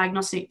any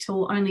diagnostic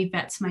tool, only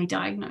vets may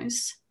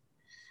diagnose.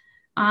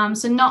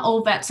 So not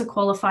all vets are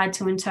qualified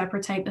to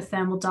interpret the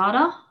thermal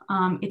data.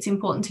 It's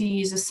important to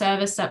use a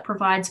service that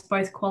provides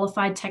both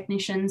qualified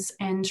technicians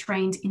and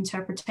trained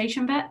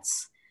interpretation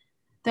vets.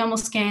 Thermal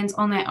scans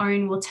on their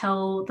own will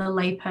tell the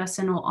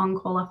layperson or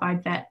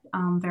unqualified vet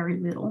very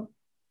little.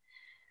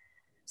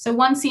 So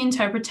once the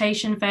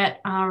interpretation vet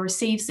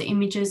receives the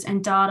images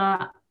and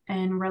data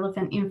and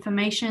relevant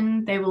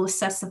information, they will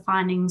assess the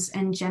findings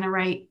and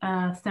generate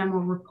a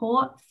thermal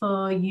report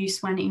for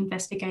use when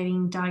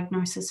investigating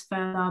diagnosis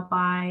further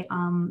by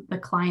the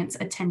client's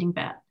attending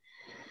vet.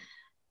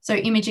 So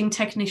imaging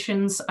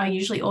technicians are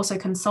usually also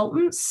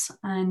consultants,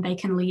 and they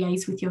can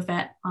liaise with your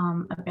vet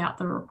about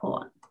the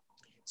report.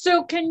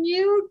 So can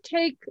you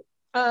take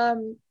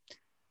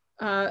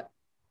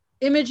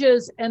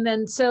images and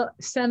then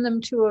send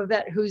them to a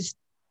vet who's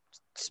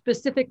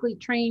specifically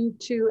trained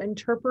to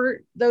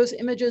interpret those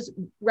images,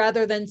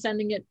 rather than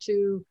sending it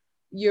to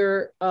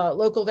your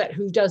local vet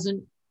who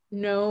doesn't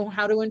know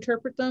how to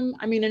interpret them?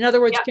 I mean, in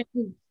other words,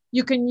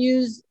 you can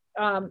use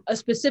a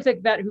specific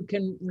vet who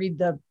can read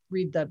the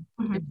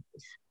images.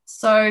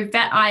 So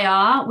Vet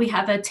IR, we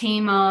have a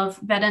team of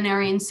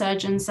veterinarian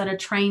surgeons that are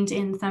trained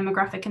in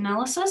thermographic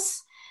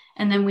analysis.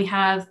 And then we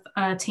have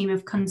a team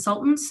of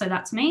consultants, so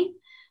that's me.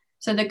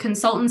 So the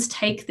consultants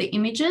take the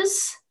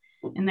images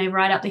and they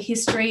write out the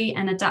history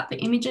and adapt the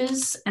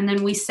images. And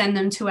then we send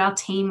them to our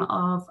team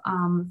of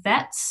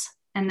vets,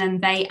 and then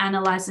they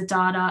analyze the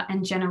data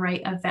and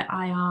generate a Vet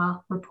IR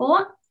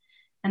report.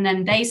 And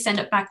then they send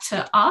it back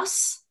to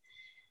us.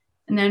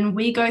 And then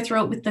we go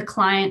through it with the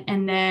client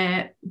and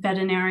their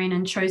veterinarian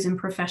and chosen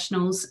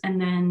professionals. And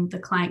then the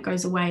client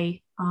goes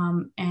away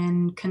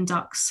and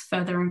conducts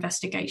further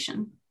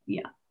investigation.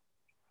 Yeah.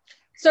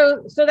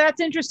 So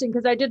that's interesting,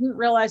 because I didn't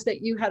realize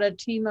that you had a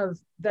team of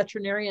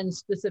veterinarians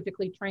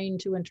specifically trained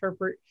to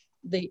interpret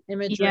the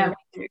imagery.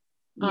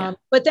 Yeah.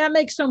 But that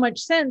makes so much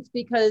sense,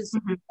 because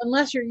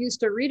unless you're used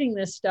to reading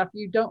this stuff,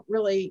 you don't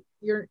really,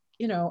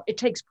 it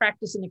takes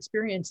practice and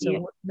experience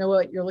to know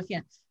what you're looking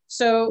at.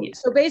 So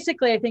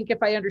basically, I think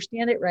if I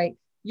understand it right,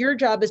 your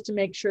job is to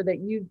make sure that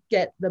you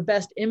get the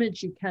best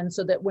image you can,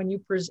 so that when you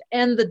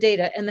present the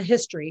data and the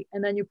history,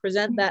 and then you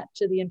present that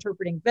to the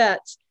interpreting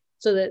vets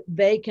so that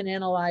they can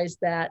analyze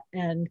that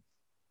and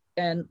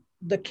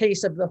the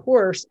case of the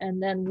horse,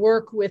 and then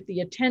work with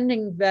the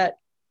attending vet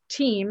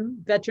team,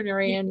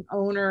 veterinarian,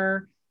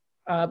 owner,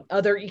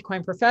 other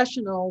equine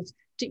professionals,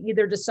 to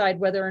either decide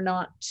whether or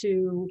not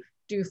to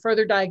do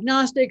further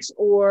diagnostics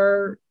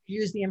or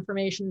use the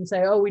information and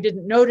say, oh, we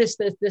didn't notice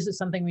this. This is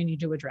something we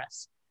need to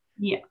address.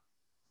 Yeah.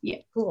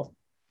 Cool.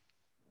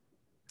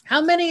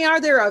 How many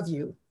are there of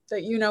you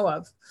that you know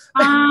of?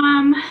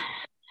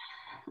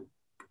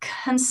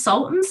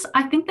 Consultants,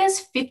 I think there's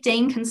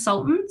 15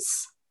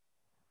 consultants.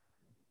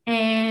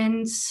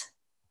 And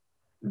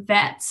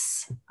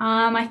vets,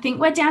 I think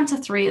we're down to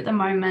 3 at the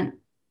moment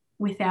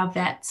with our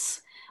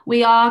vets. We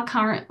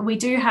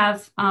do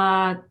have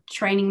a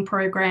training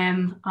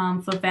program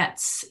for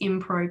vets in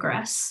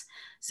progress.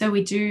 So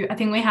I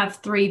think we have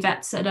 3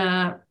 vets that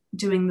are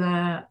doing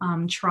the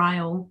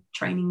trial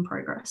training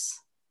progress.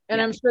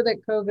 And I'm sure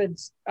that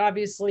COVID's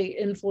obviously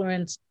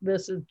influenced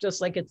this, is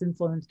just like it's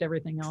influenced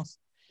everything else.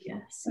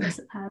 Yes,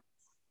 it has.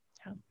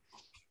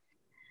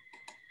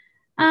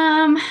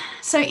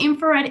 So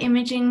infrared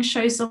imaging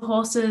shows the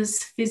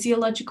horse's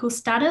physiological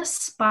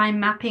status by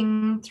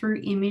mapping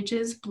through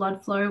images,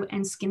 blood flow,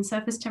 and skin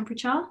surface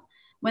temperature.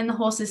 When the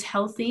horse is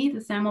healthy,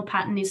 the thermal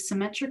pattern is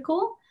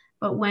symmetrical,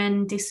 but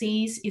when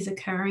disease is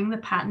occurring, the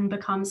pattern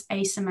becomes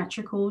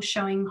asymmetrical,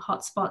 showing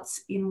hot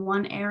spots in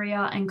one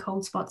area and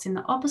cold spots in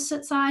the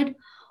opposite side,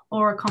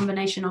 or a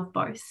combination of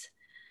both.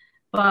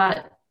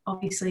 But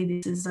obviously,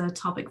 this is a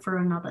topic for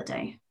another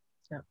day.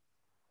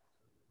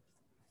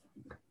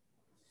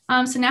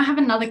 So now I have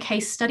another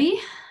case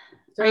study.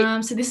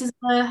 So this is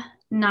a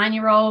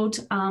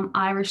 9-year-old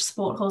Irish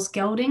sport horse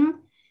gelding,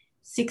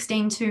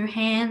 16-2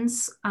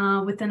 hands,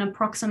 with an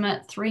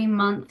approximate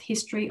 3-month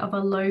history of a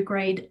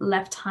low-grade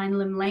left hind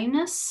limb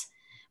lameness,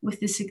 with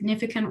the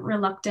significant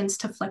reluctance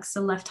to flex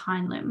the left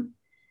hind limb.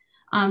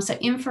 So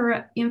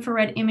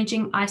infrared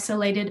imaging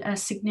isolated a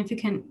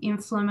significant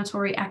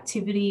inflammatory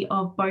activity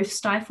of both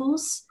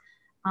stifles.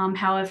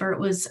 However, it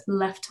was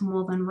left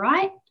more than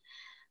right.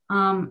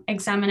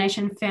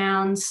 Examination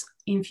found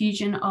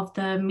infusion of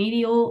the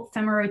medial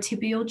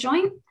femorotibial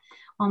joint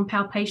on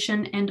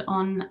palpation and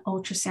on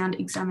ultrasound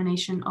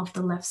examination of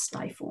the left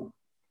stifle.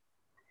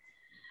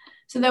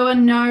 So there were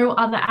no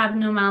other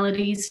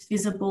abnormalities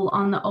visible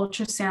on the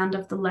ultrasound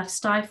of the left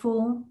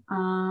stifle.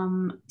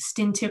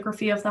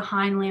 Scintigraphy of the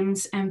hind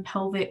limbs and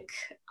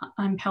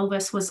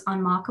pelvis was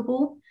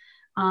unmarkable,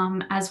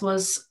 as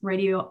was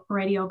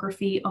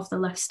radiography of the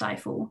left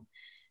stifle.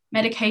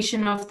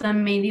 Medication of the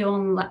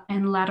medial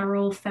and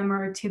lateral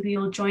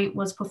femorotibial joint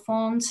was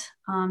performed.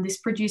 This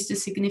produced a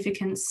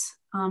significant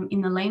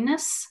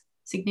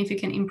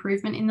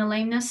improvement in the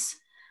lameness,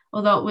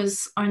 although it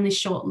was only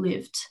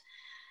short-lived.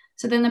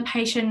 So then the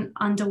patient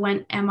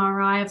underwent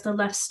MRI of the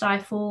left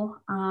stifle.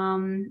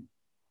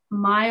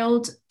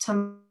 Mild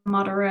to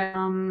moderate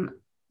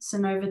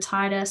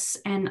synovitis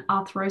and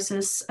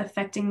arthrosis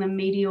affecting the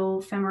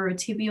medial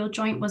femorotibial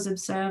joint was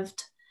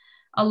observed,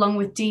 along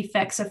with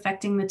defects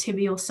affecting the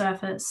tibial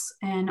surface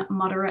and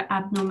moderate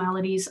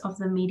abnormalities of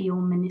the medial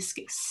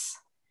meniscus.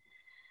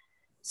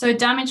 So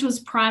damage was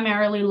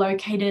primarily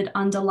located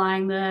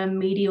underlying the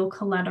medial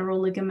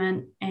collateral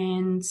ligament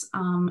and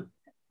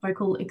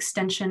vocal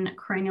extension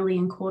cranially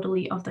and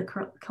caudally of the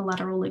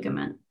collateral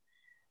ligament.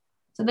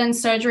 So then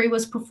surgery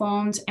was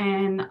performed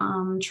and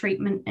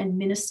treatment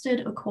administered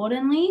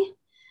accordingly.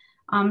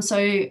 So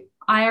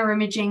IR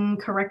imaging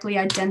correctly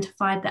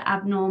identified the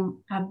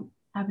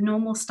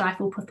abnormal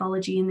stifle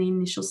pathology in the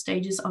initial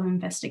stages of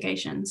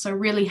investigation. So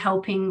really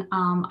helping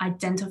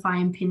identify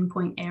and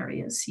pinpoint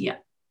areas. Yeah.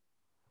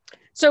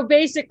 So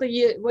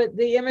basically what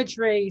the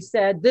imagery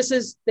said, this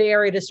is the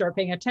area to start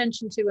paying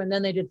attention to. And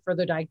then they did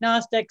further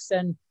diagnostics,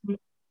 and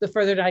the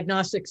further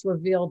diagnostics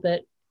revealed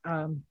that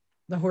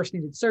the horse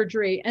needed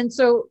surgery. And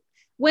so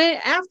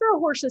after a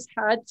horse has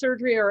had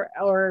surgery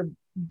or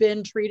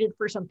been treated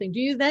for something, do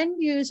you then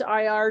use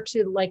IR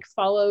to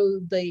follow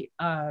the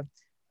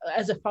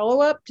as a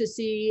follow-up to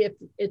see if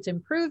it's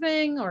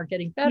improving or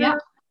getting better?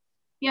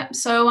 Yeah.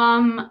 So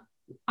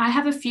I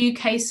have a few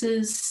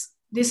cases.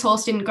 This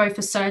horse didn't go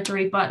for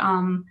surgery, but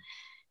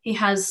he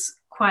has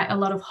quite a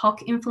lot of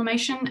hock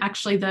inflammation.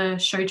 Actually, the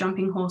show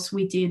jumping horse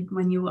we did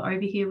when you were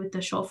over here with the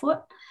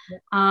Surefoot.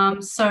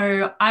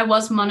 So I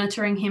was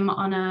monitoring him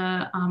on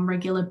a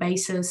regular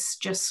basis,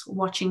 just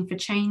watching for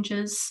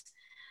changes.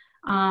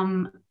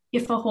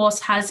 If a horse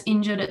has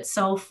injured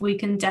itself, we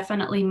can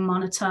definitely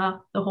monitor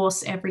the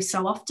horse every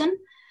so often.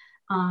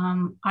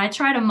 I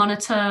try to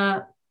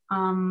monitor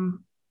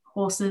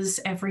horses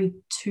every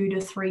 2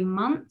 to 3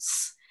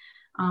 months.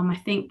 I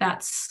think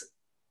that's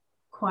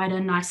quite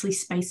a nicely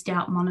spaced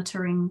out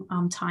monitoring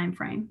time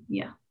frame.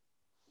 Yeah.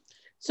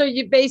 So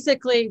you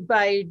basically,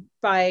 by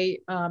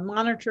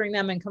monitoring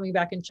them and coming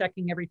back and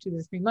checking every 2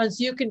 to 3 months,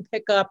 you can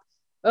pick up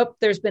oh,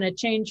 there's been a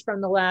change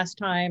from the last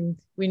time.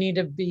 We need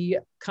to be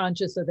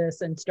conscious of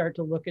this and start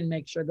to look and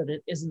make sure that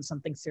it isn't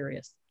something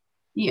serious.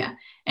 Yeah.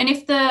 And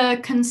if the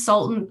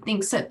consultant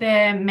thinks that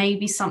there may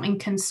be something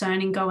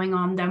concerning going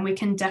on, then we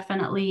can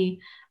definitely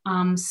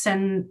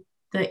send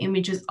the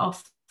images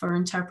off for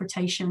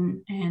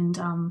interpretation and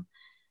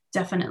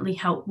definitely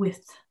help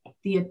with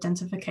the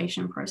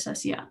identification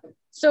process. Yeah.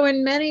 So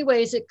in many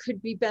ways, it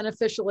could be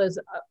beneficial as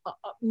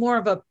more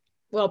of a,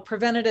 well,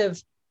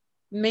 preventative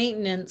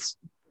maintenance.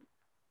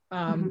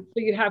 So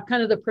you have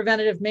kind of the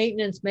preventative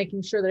maintenance,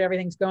 making sure that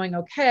everything's going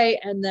okay,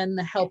 and then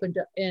the help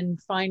in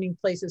finding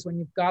places when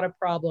you've got a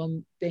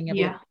problem, being able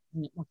to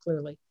see it more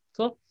clearly.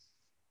 Cool.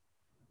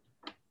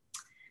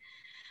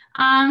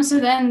 So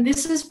then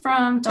this is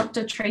from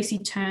Dr. Tracy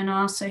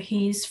Turner. So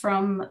he's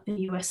from the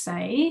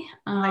USA.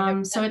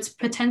 So its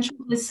potential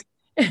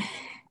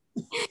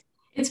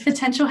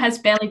has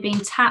barely been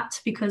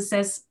tapped because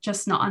there's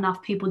just not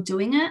enough people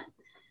doing it.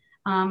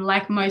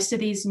 Like most of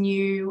these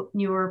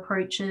newer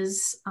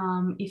approaches,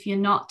 if you're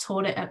not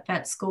taught it at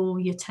vet school,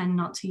 you tend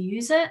not to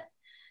use it.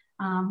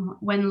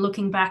 When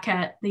looking back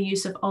at the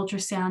use of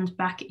ultrasound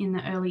back in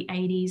the early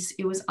 80s,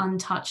 it was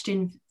untouched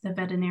in the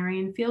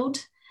veterinarian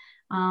field.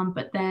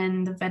 But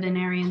then the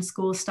veterinarian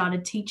school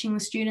started teaching the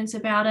students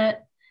about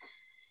it.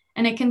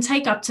 And it can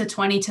take up to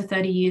 20 to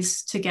 30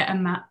 years to get a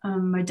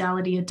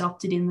modality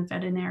adopted in the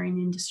veterinarian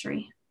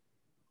industry.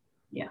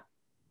 Yeah.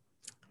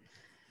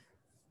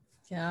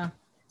 Yeah.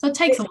 So it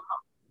takes a while.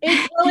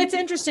 It's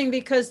interesting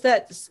because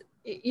that's,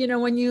 you know,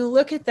 when you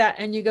look at that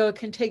and you go, it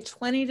can take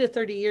 20 to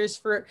 30 years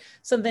for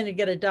something to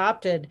get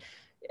adopted,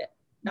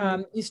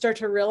 you start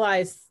to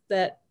realize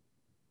that,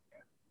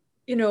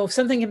 you know,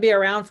 something can be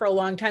around for a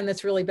long time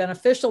that's really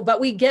beneficial, but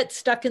we get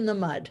stuck in the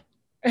mud.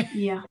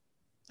 Yeah.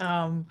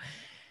 And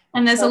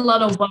there's a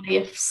lot of what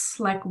ifs,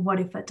 like what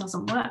if it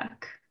doesn't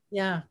work?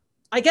 Yeah.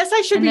 I guess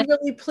I should be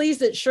really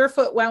pleased that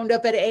Surefoot wound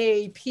up at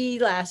AAP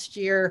last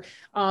year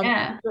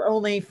for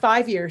only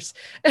 5 years.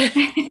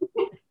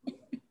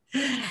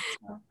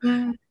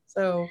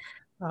 So,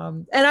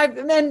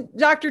 and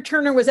Dr.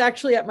 Turner was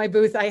actually at my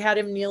booth. I had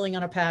him kneeling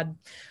on a pad.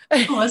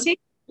 Oh, was he?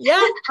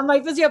 Yeah, on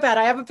my physio pad.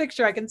 I have a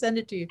picture. I can send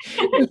it to you.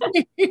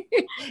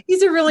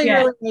 He's a really,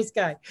 really nice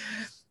guy.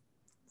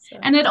 So.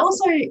 And it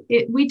also,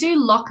 we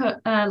do lack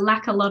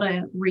a lot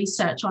of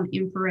research on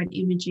infrared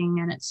imaging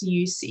and its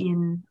use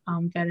in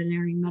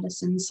veterinary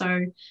medicine.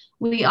 So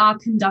we are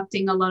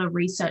conducting a lot of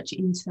research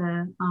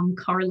into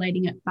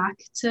correlating it back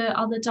to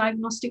other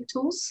diagnostic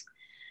tools,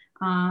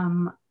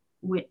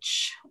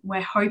 which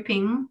we're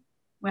hoping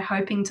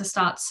to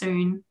start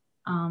soon.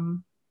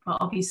 But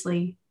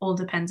obviously all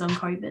depends on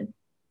COVID.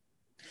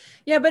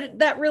 Yeah, but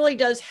that really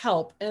does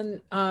help. And,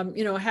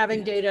 you know,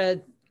 having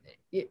data,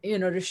 you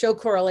know, to show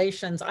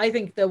correlations. I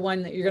think the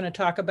one that you're going to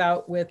talk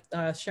about with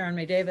Sharon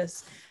May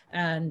Davis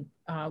and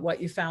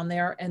what you found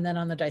there, and then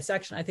on the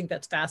dissection, I think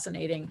that's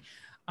fascinating.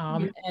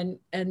 And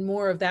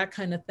more of that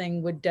kind of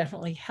thing would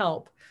definitely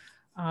help.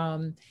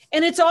 And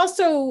it's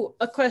also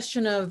a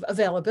question of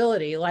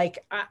availability.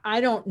 Like,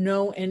 I don't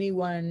know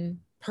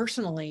anyone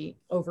personally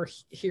over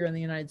here in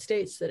the United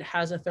States that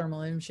has a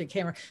thermal imaging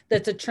camera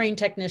that's a trained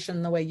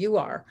technician the way you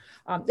are.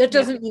 That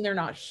doesn't mean they're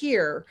not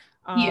here.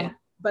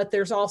 But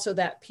there's also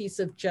that piece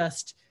of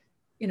just,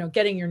 you know,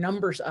 getting your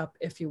numbers up,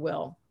 if you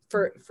will,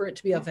 for it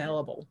to be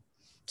available.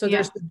 So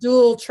there's the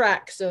dual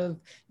tracks of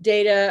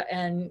data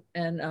and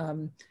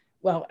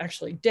well,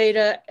 actually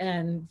data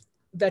and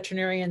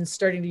veterinarians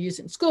starting to use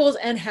it in schools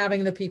and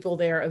having the people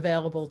there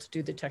available to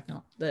do the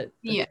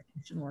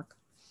technician work.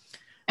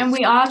 And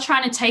we are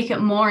trying to take it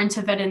more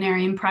into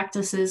veterinarian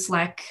practices,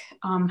 like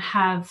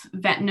have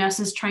vet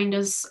nurses trained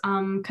as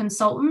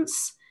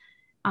consultants.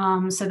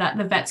 So that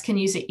the vets can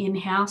use it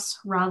in-house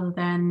rather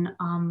than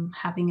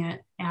having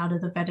it out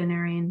of the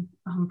veterinarian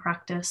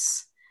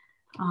practice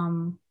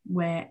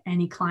where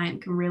any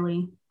client can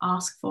really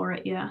ask for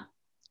it. Yeah.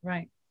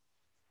 Right.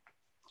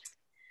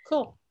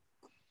 Cool.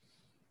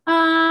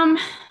 And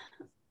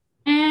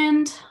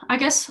I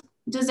guess,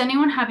 does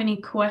anyone have any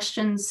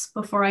questions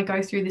before I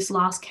go through this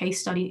last case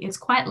study? It's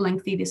quite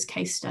lengthy, this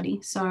case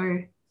study. So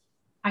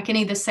I can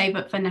either save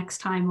it for next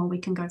time or we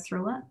can go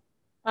through it.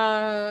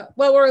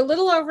 Well, we're a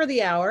little over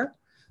the hour.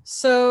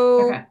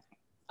 So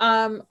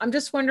I'm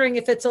just wondering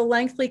if it's a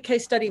lengthy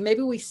case study,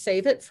 maybe we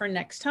save it for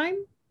next time.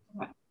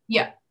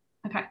 Yeah.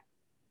 Okay.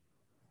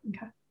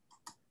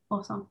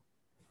 Awesome.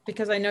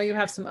 Because I know you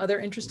have some other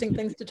interesting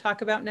things to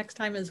talk about next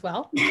time as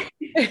well.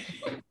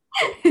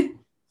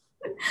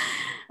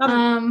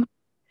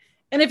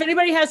 And if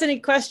anybody has any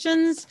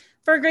questions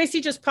for Gracie,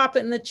 just pop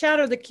it in the chat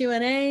or the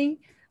Q&A.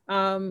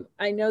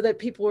 I know that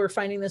people were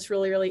finding this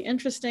really, really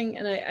interesting.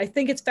 And I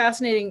think it's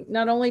fascinating,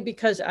 not only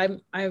because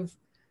I've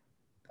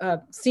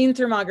seen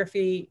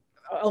thermography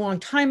a long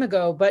time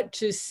ago, but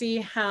to see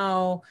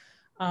how,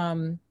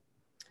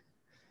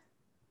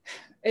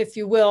 if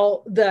you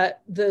will, the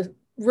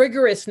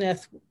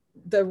rigorousness,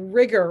 the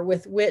rigor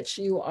with which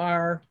you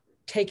are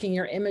taking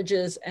your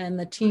images and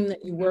the team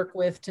that you work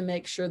with to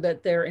make sure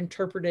that they're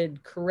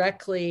interpreted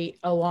correctly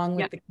along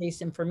with the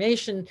case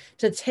information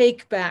to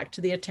take back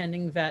to the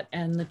attending vet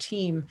and the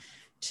team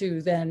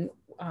to then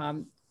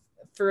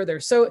further.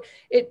 So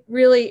it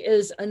really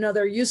is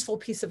another useful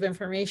piece of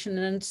information.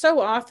 And so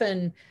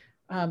often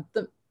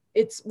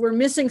we're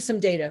missing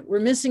some data. We're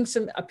missing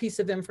a piece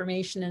of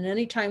information. And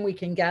anytime we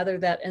can gather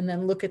that and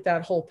then look at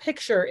that whole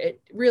picture, it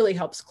really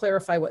helps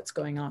clarify what's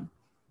going on.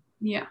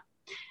 Yeah.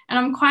 And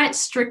I'm quite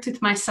strict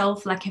with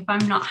myself. Like if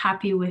I'm not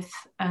happy with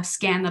a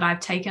scan that I've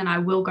taken, I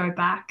will go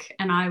back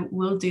and I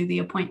will do the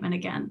appointment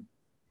again.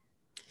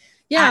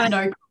 Yeah. At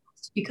no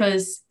cost,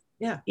 because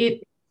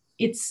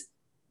it's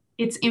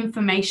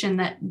information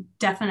that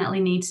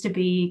definitely needs to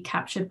be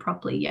captured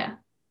properly. Yeah.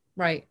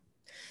 Right.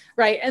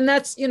 Right. And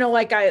that's,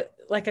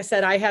 like I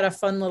said, I had a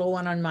fun little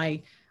one on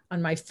my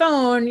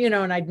phone,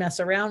 and I'd mess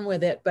around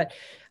with it, but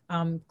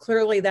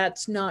clearly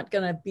that's not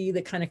going to be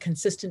the kind of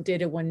consistent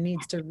data one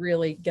needs to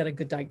really get a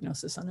good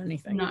diagnosis on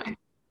anything. No.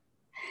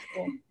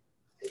 Cool.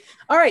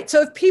 All right.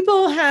 So if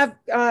people have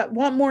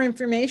want more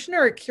information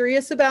or are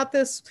curious about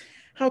this,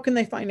 how can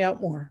they find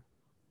out more?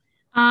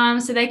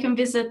 So they can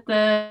visit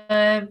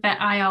the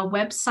VetIR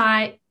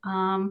website.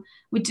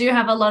 We do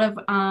have a lot of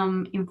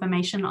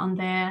information on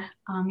there.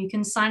 You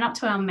can sign up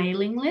to our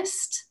mailing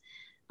list.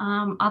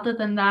 Other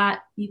than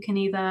that, you can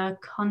either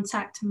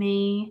contact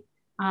me.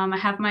 I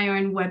have my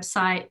own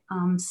website,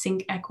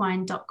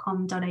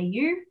 syncequine.com.au. And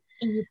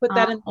you put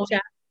that in the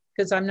chat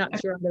because I'm not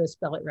sure I'm going to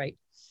spell it right.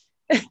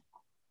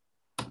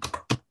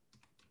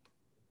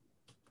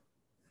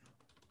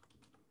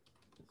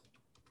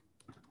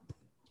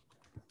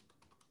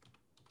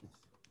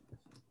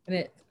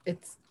 And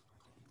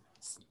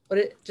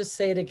just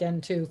say it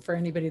again too for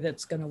anybody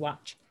that's going to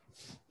watch.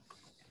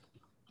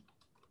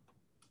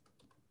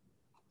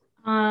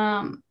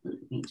 Let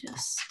me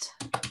just.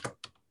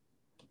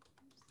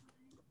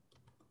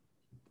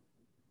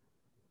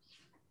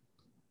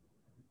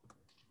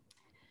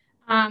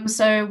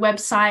 So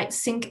website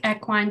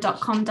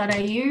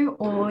syncequine.com.au,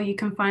 or you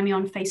can find me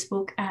on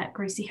Facebook at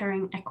Gracie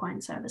Herring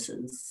Equine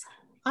Services.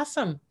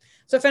 Awesome.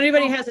 So if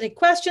anybody has any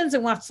questions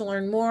and wants to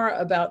learn more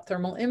about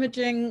thermal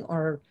imaging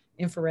or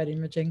infrared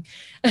imaging,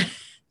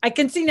 I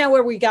can see now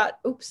where we got,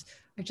 oops,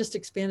 I just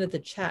expanded the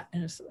chat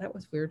and that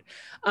was weird.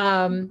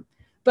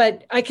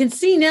 But I can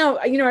see now,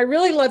 I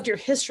really loved your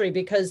history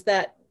because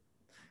I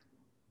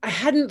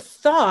hadn't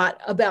thought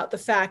about the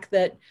fact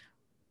that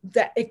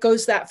it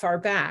goes that far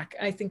back.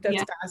 I think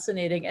that's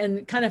fascinating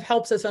and kind of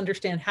helps us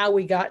understand how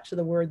we got to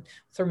the word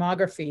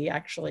thermography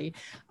actually.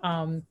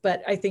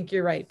 But I think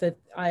you're right that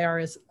IR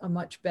is a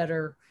much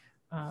better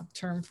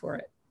term for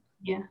it.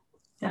 Yeah,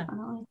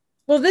 definitely.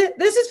 Well,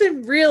 this has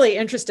been really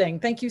interesting.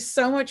 Thank you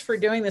so much for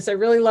doing this. I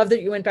really love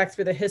that you went back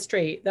through the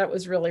history. That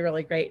was really,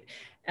 really great.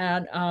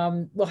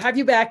 And we'll have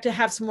you back to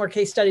have some more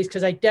case studies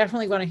because I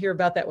definitely want to hear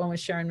about that one with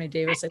Sharon May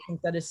Davis. I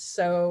think that is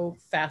so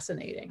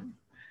fascinating.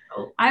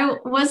 I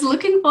was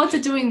looking forward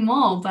to doing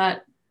more,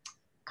 but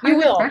you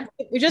will.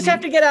 We just have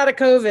to get out of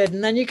COVID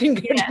and then you can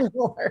go do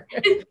more.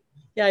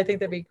 Yeah, I think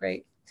that'd be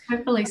great.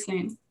 Hopefully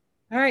soon.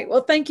 All right.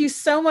 Well, thank you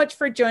so much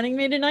for joining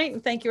me tonight.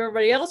 And thank you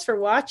everybody else for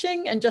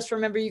watching. And just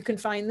remember, you can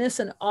find this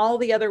and all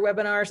the other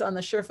webinars on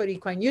the Surefoot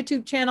Equine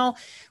YouTube channel.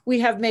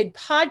 We have made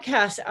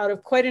podcasts out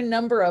of quite a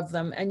number of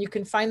them, and you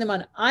can find them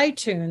on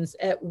iTunes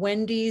at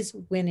Wendy's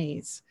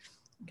Winnies.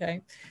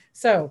 Okay.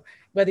 So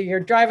whether you're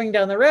driving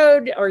down the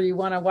road or you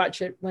want to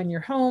watch it when you're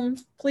home,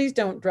 please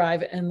don't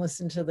drive and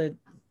listen to the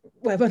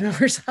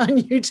webinars on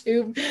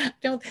YouTube.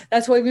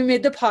 That's why we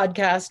made the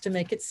podcast, to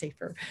make it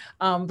safer.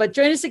 But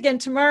join us again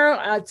tomorrow.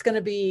 It's going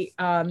to be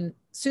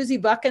Susie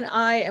Buck and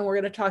we're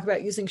going to talk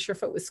about using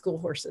Surefoot with school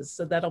horses.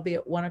 So that'll be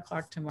at 1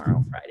 o'clock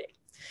tomorrow, Friday.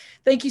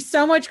 Thank you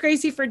so much,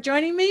 Gracie, for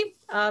joining me.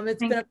 It's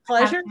been a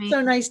pleasure. So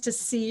nice to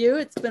see you.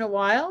 It's been a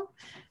while.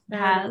 It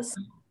has.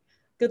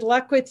 Good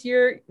luck with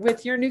your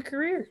new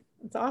career.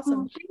 It's awesome.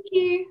 Oh, thank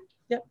you.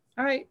 Yep.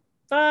 All right.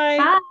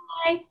 Bye.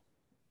 Bye.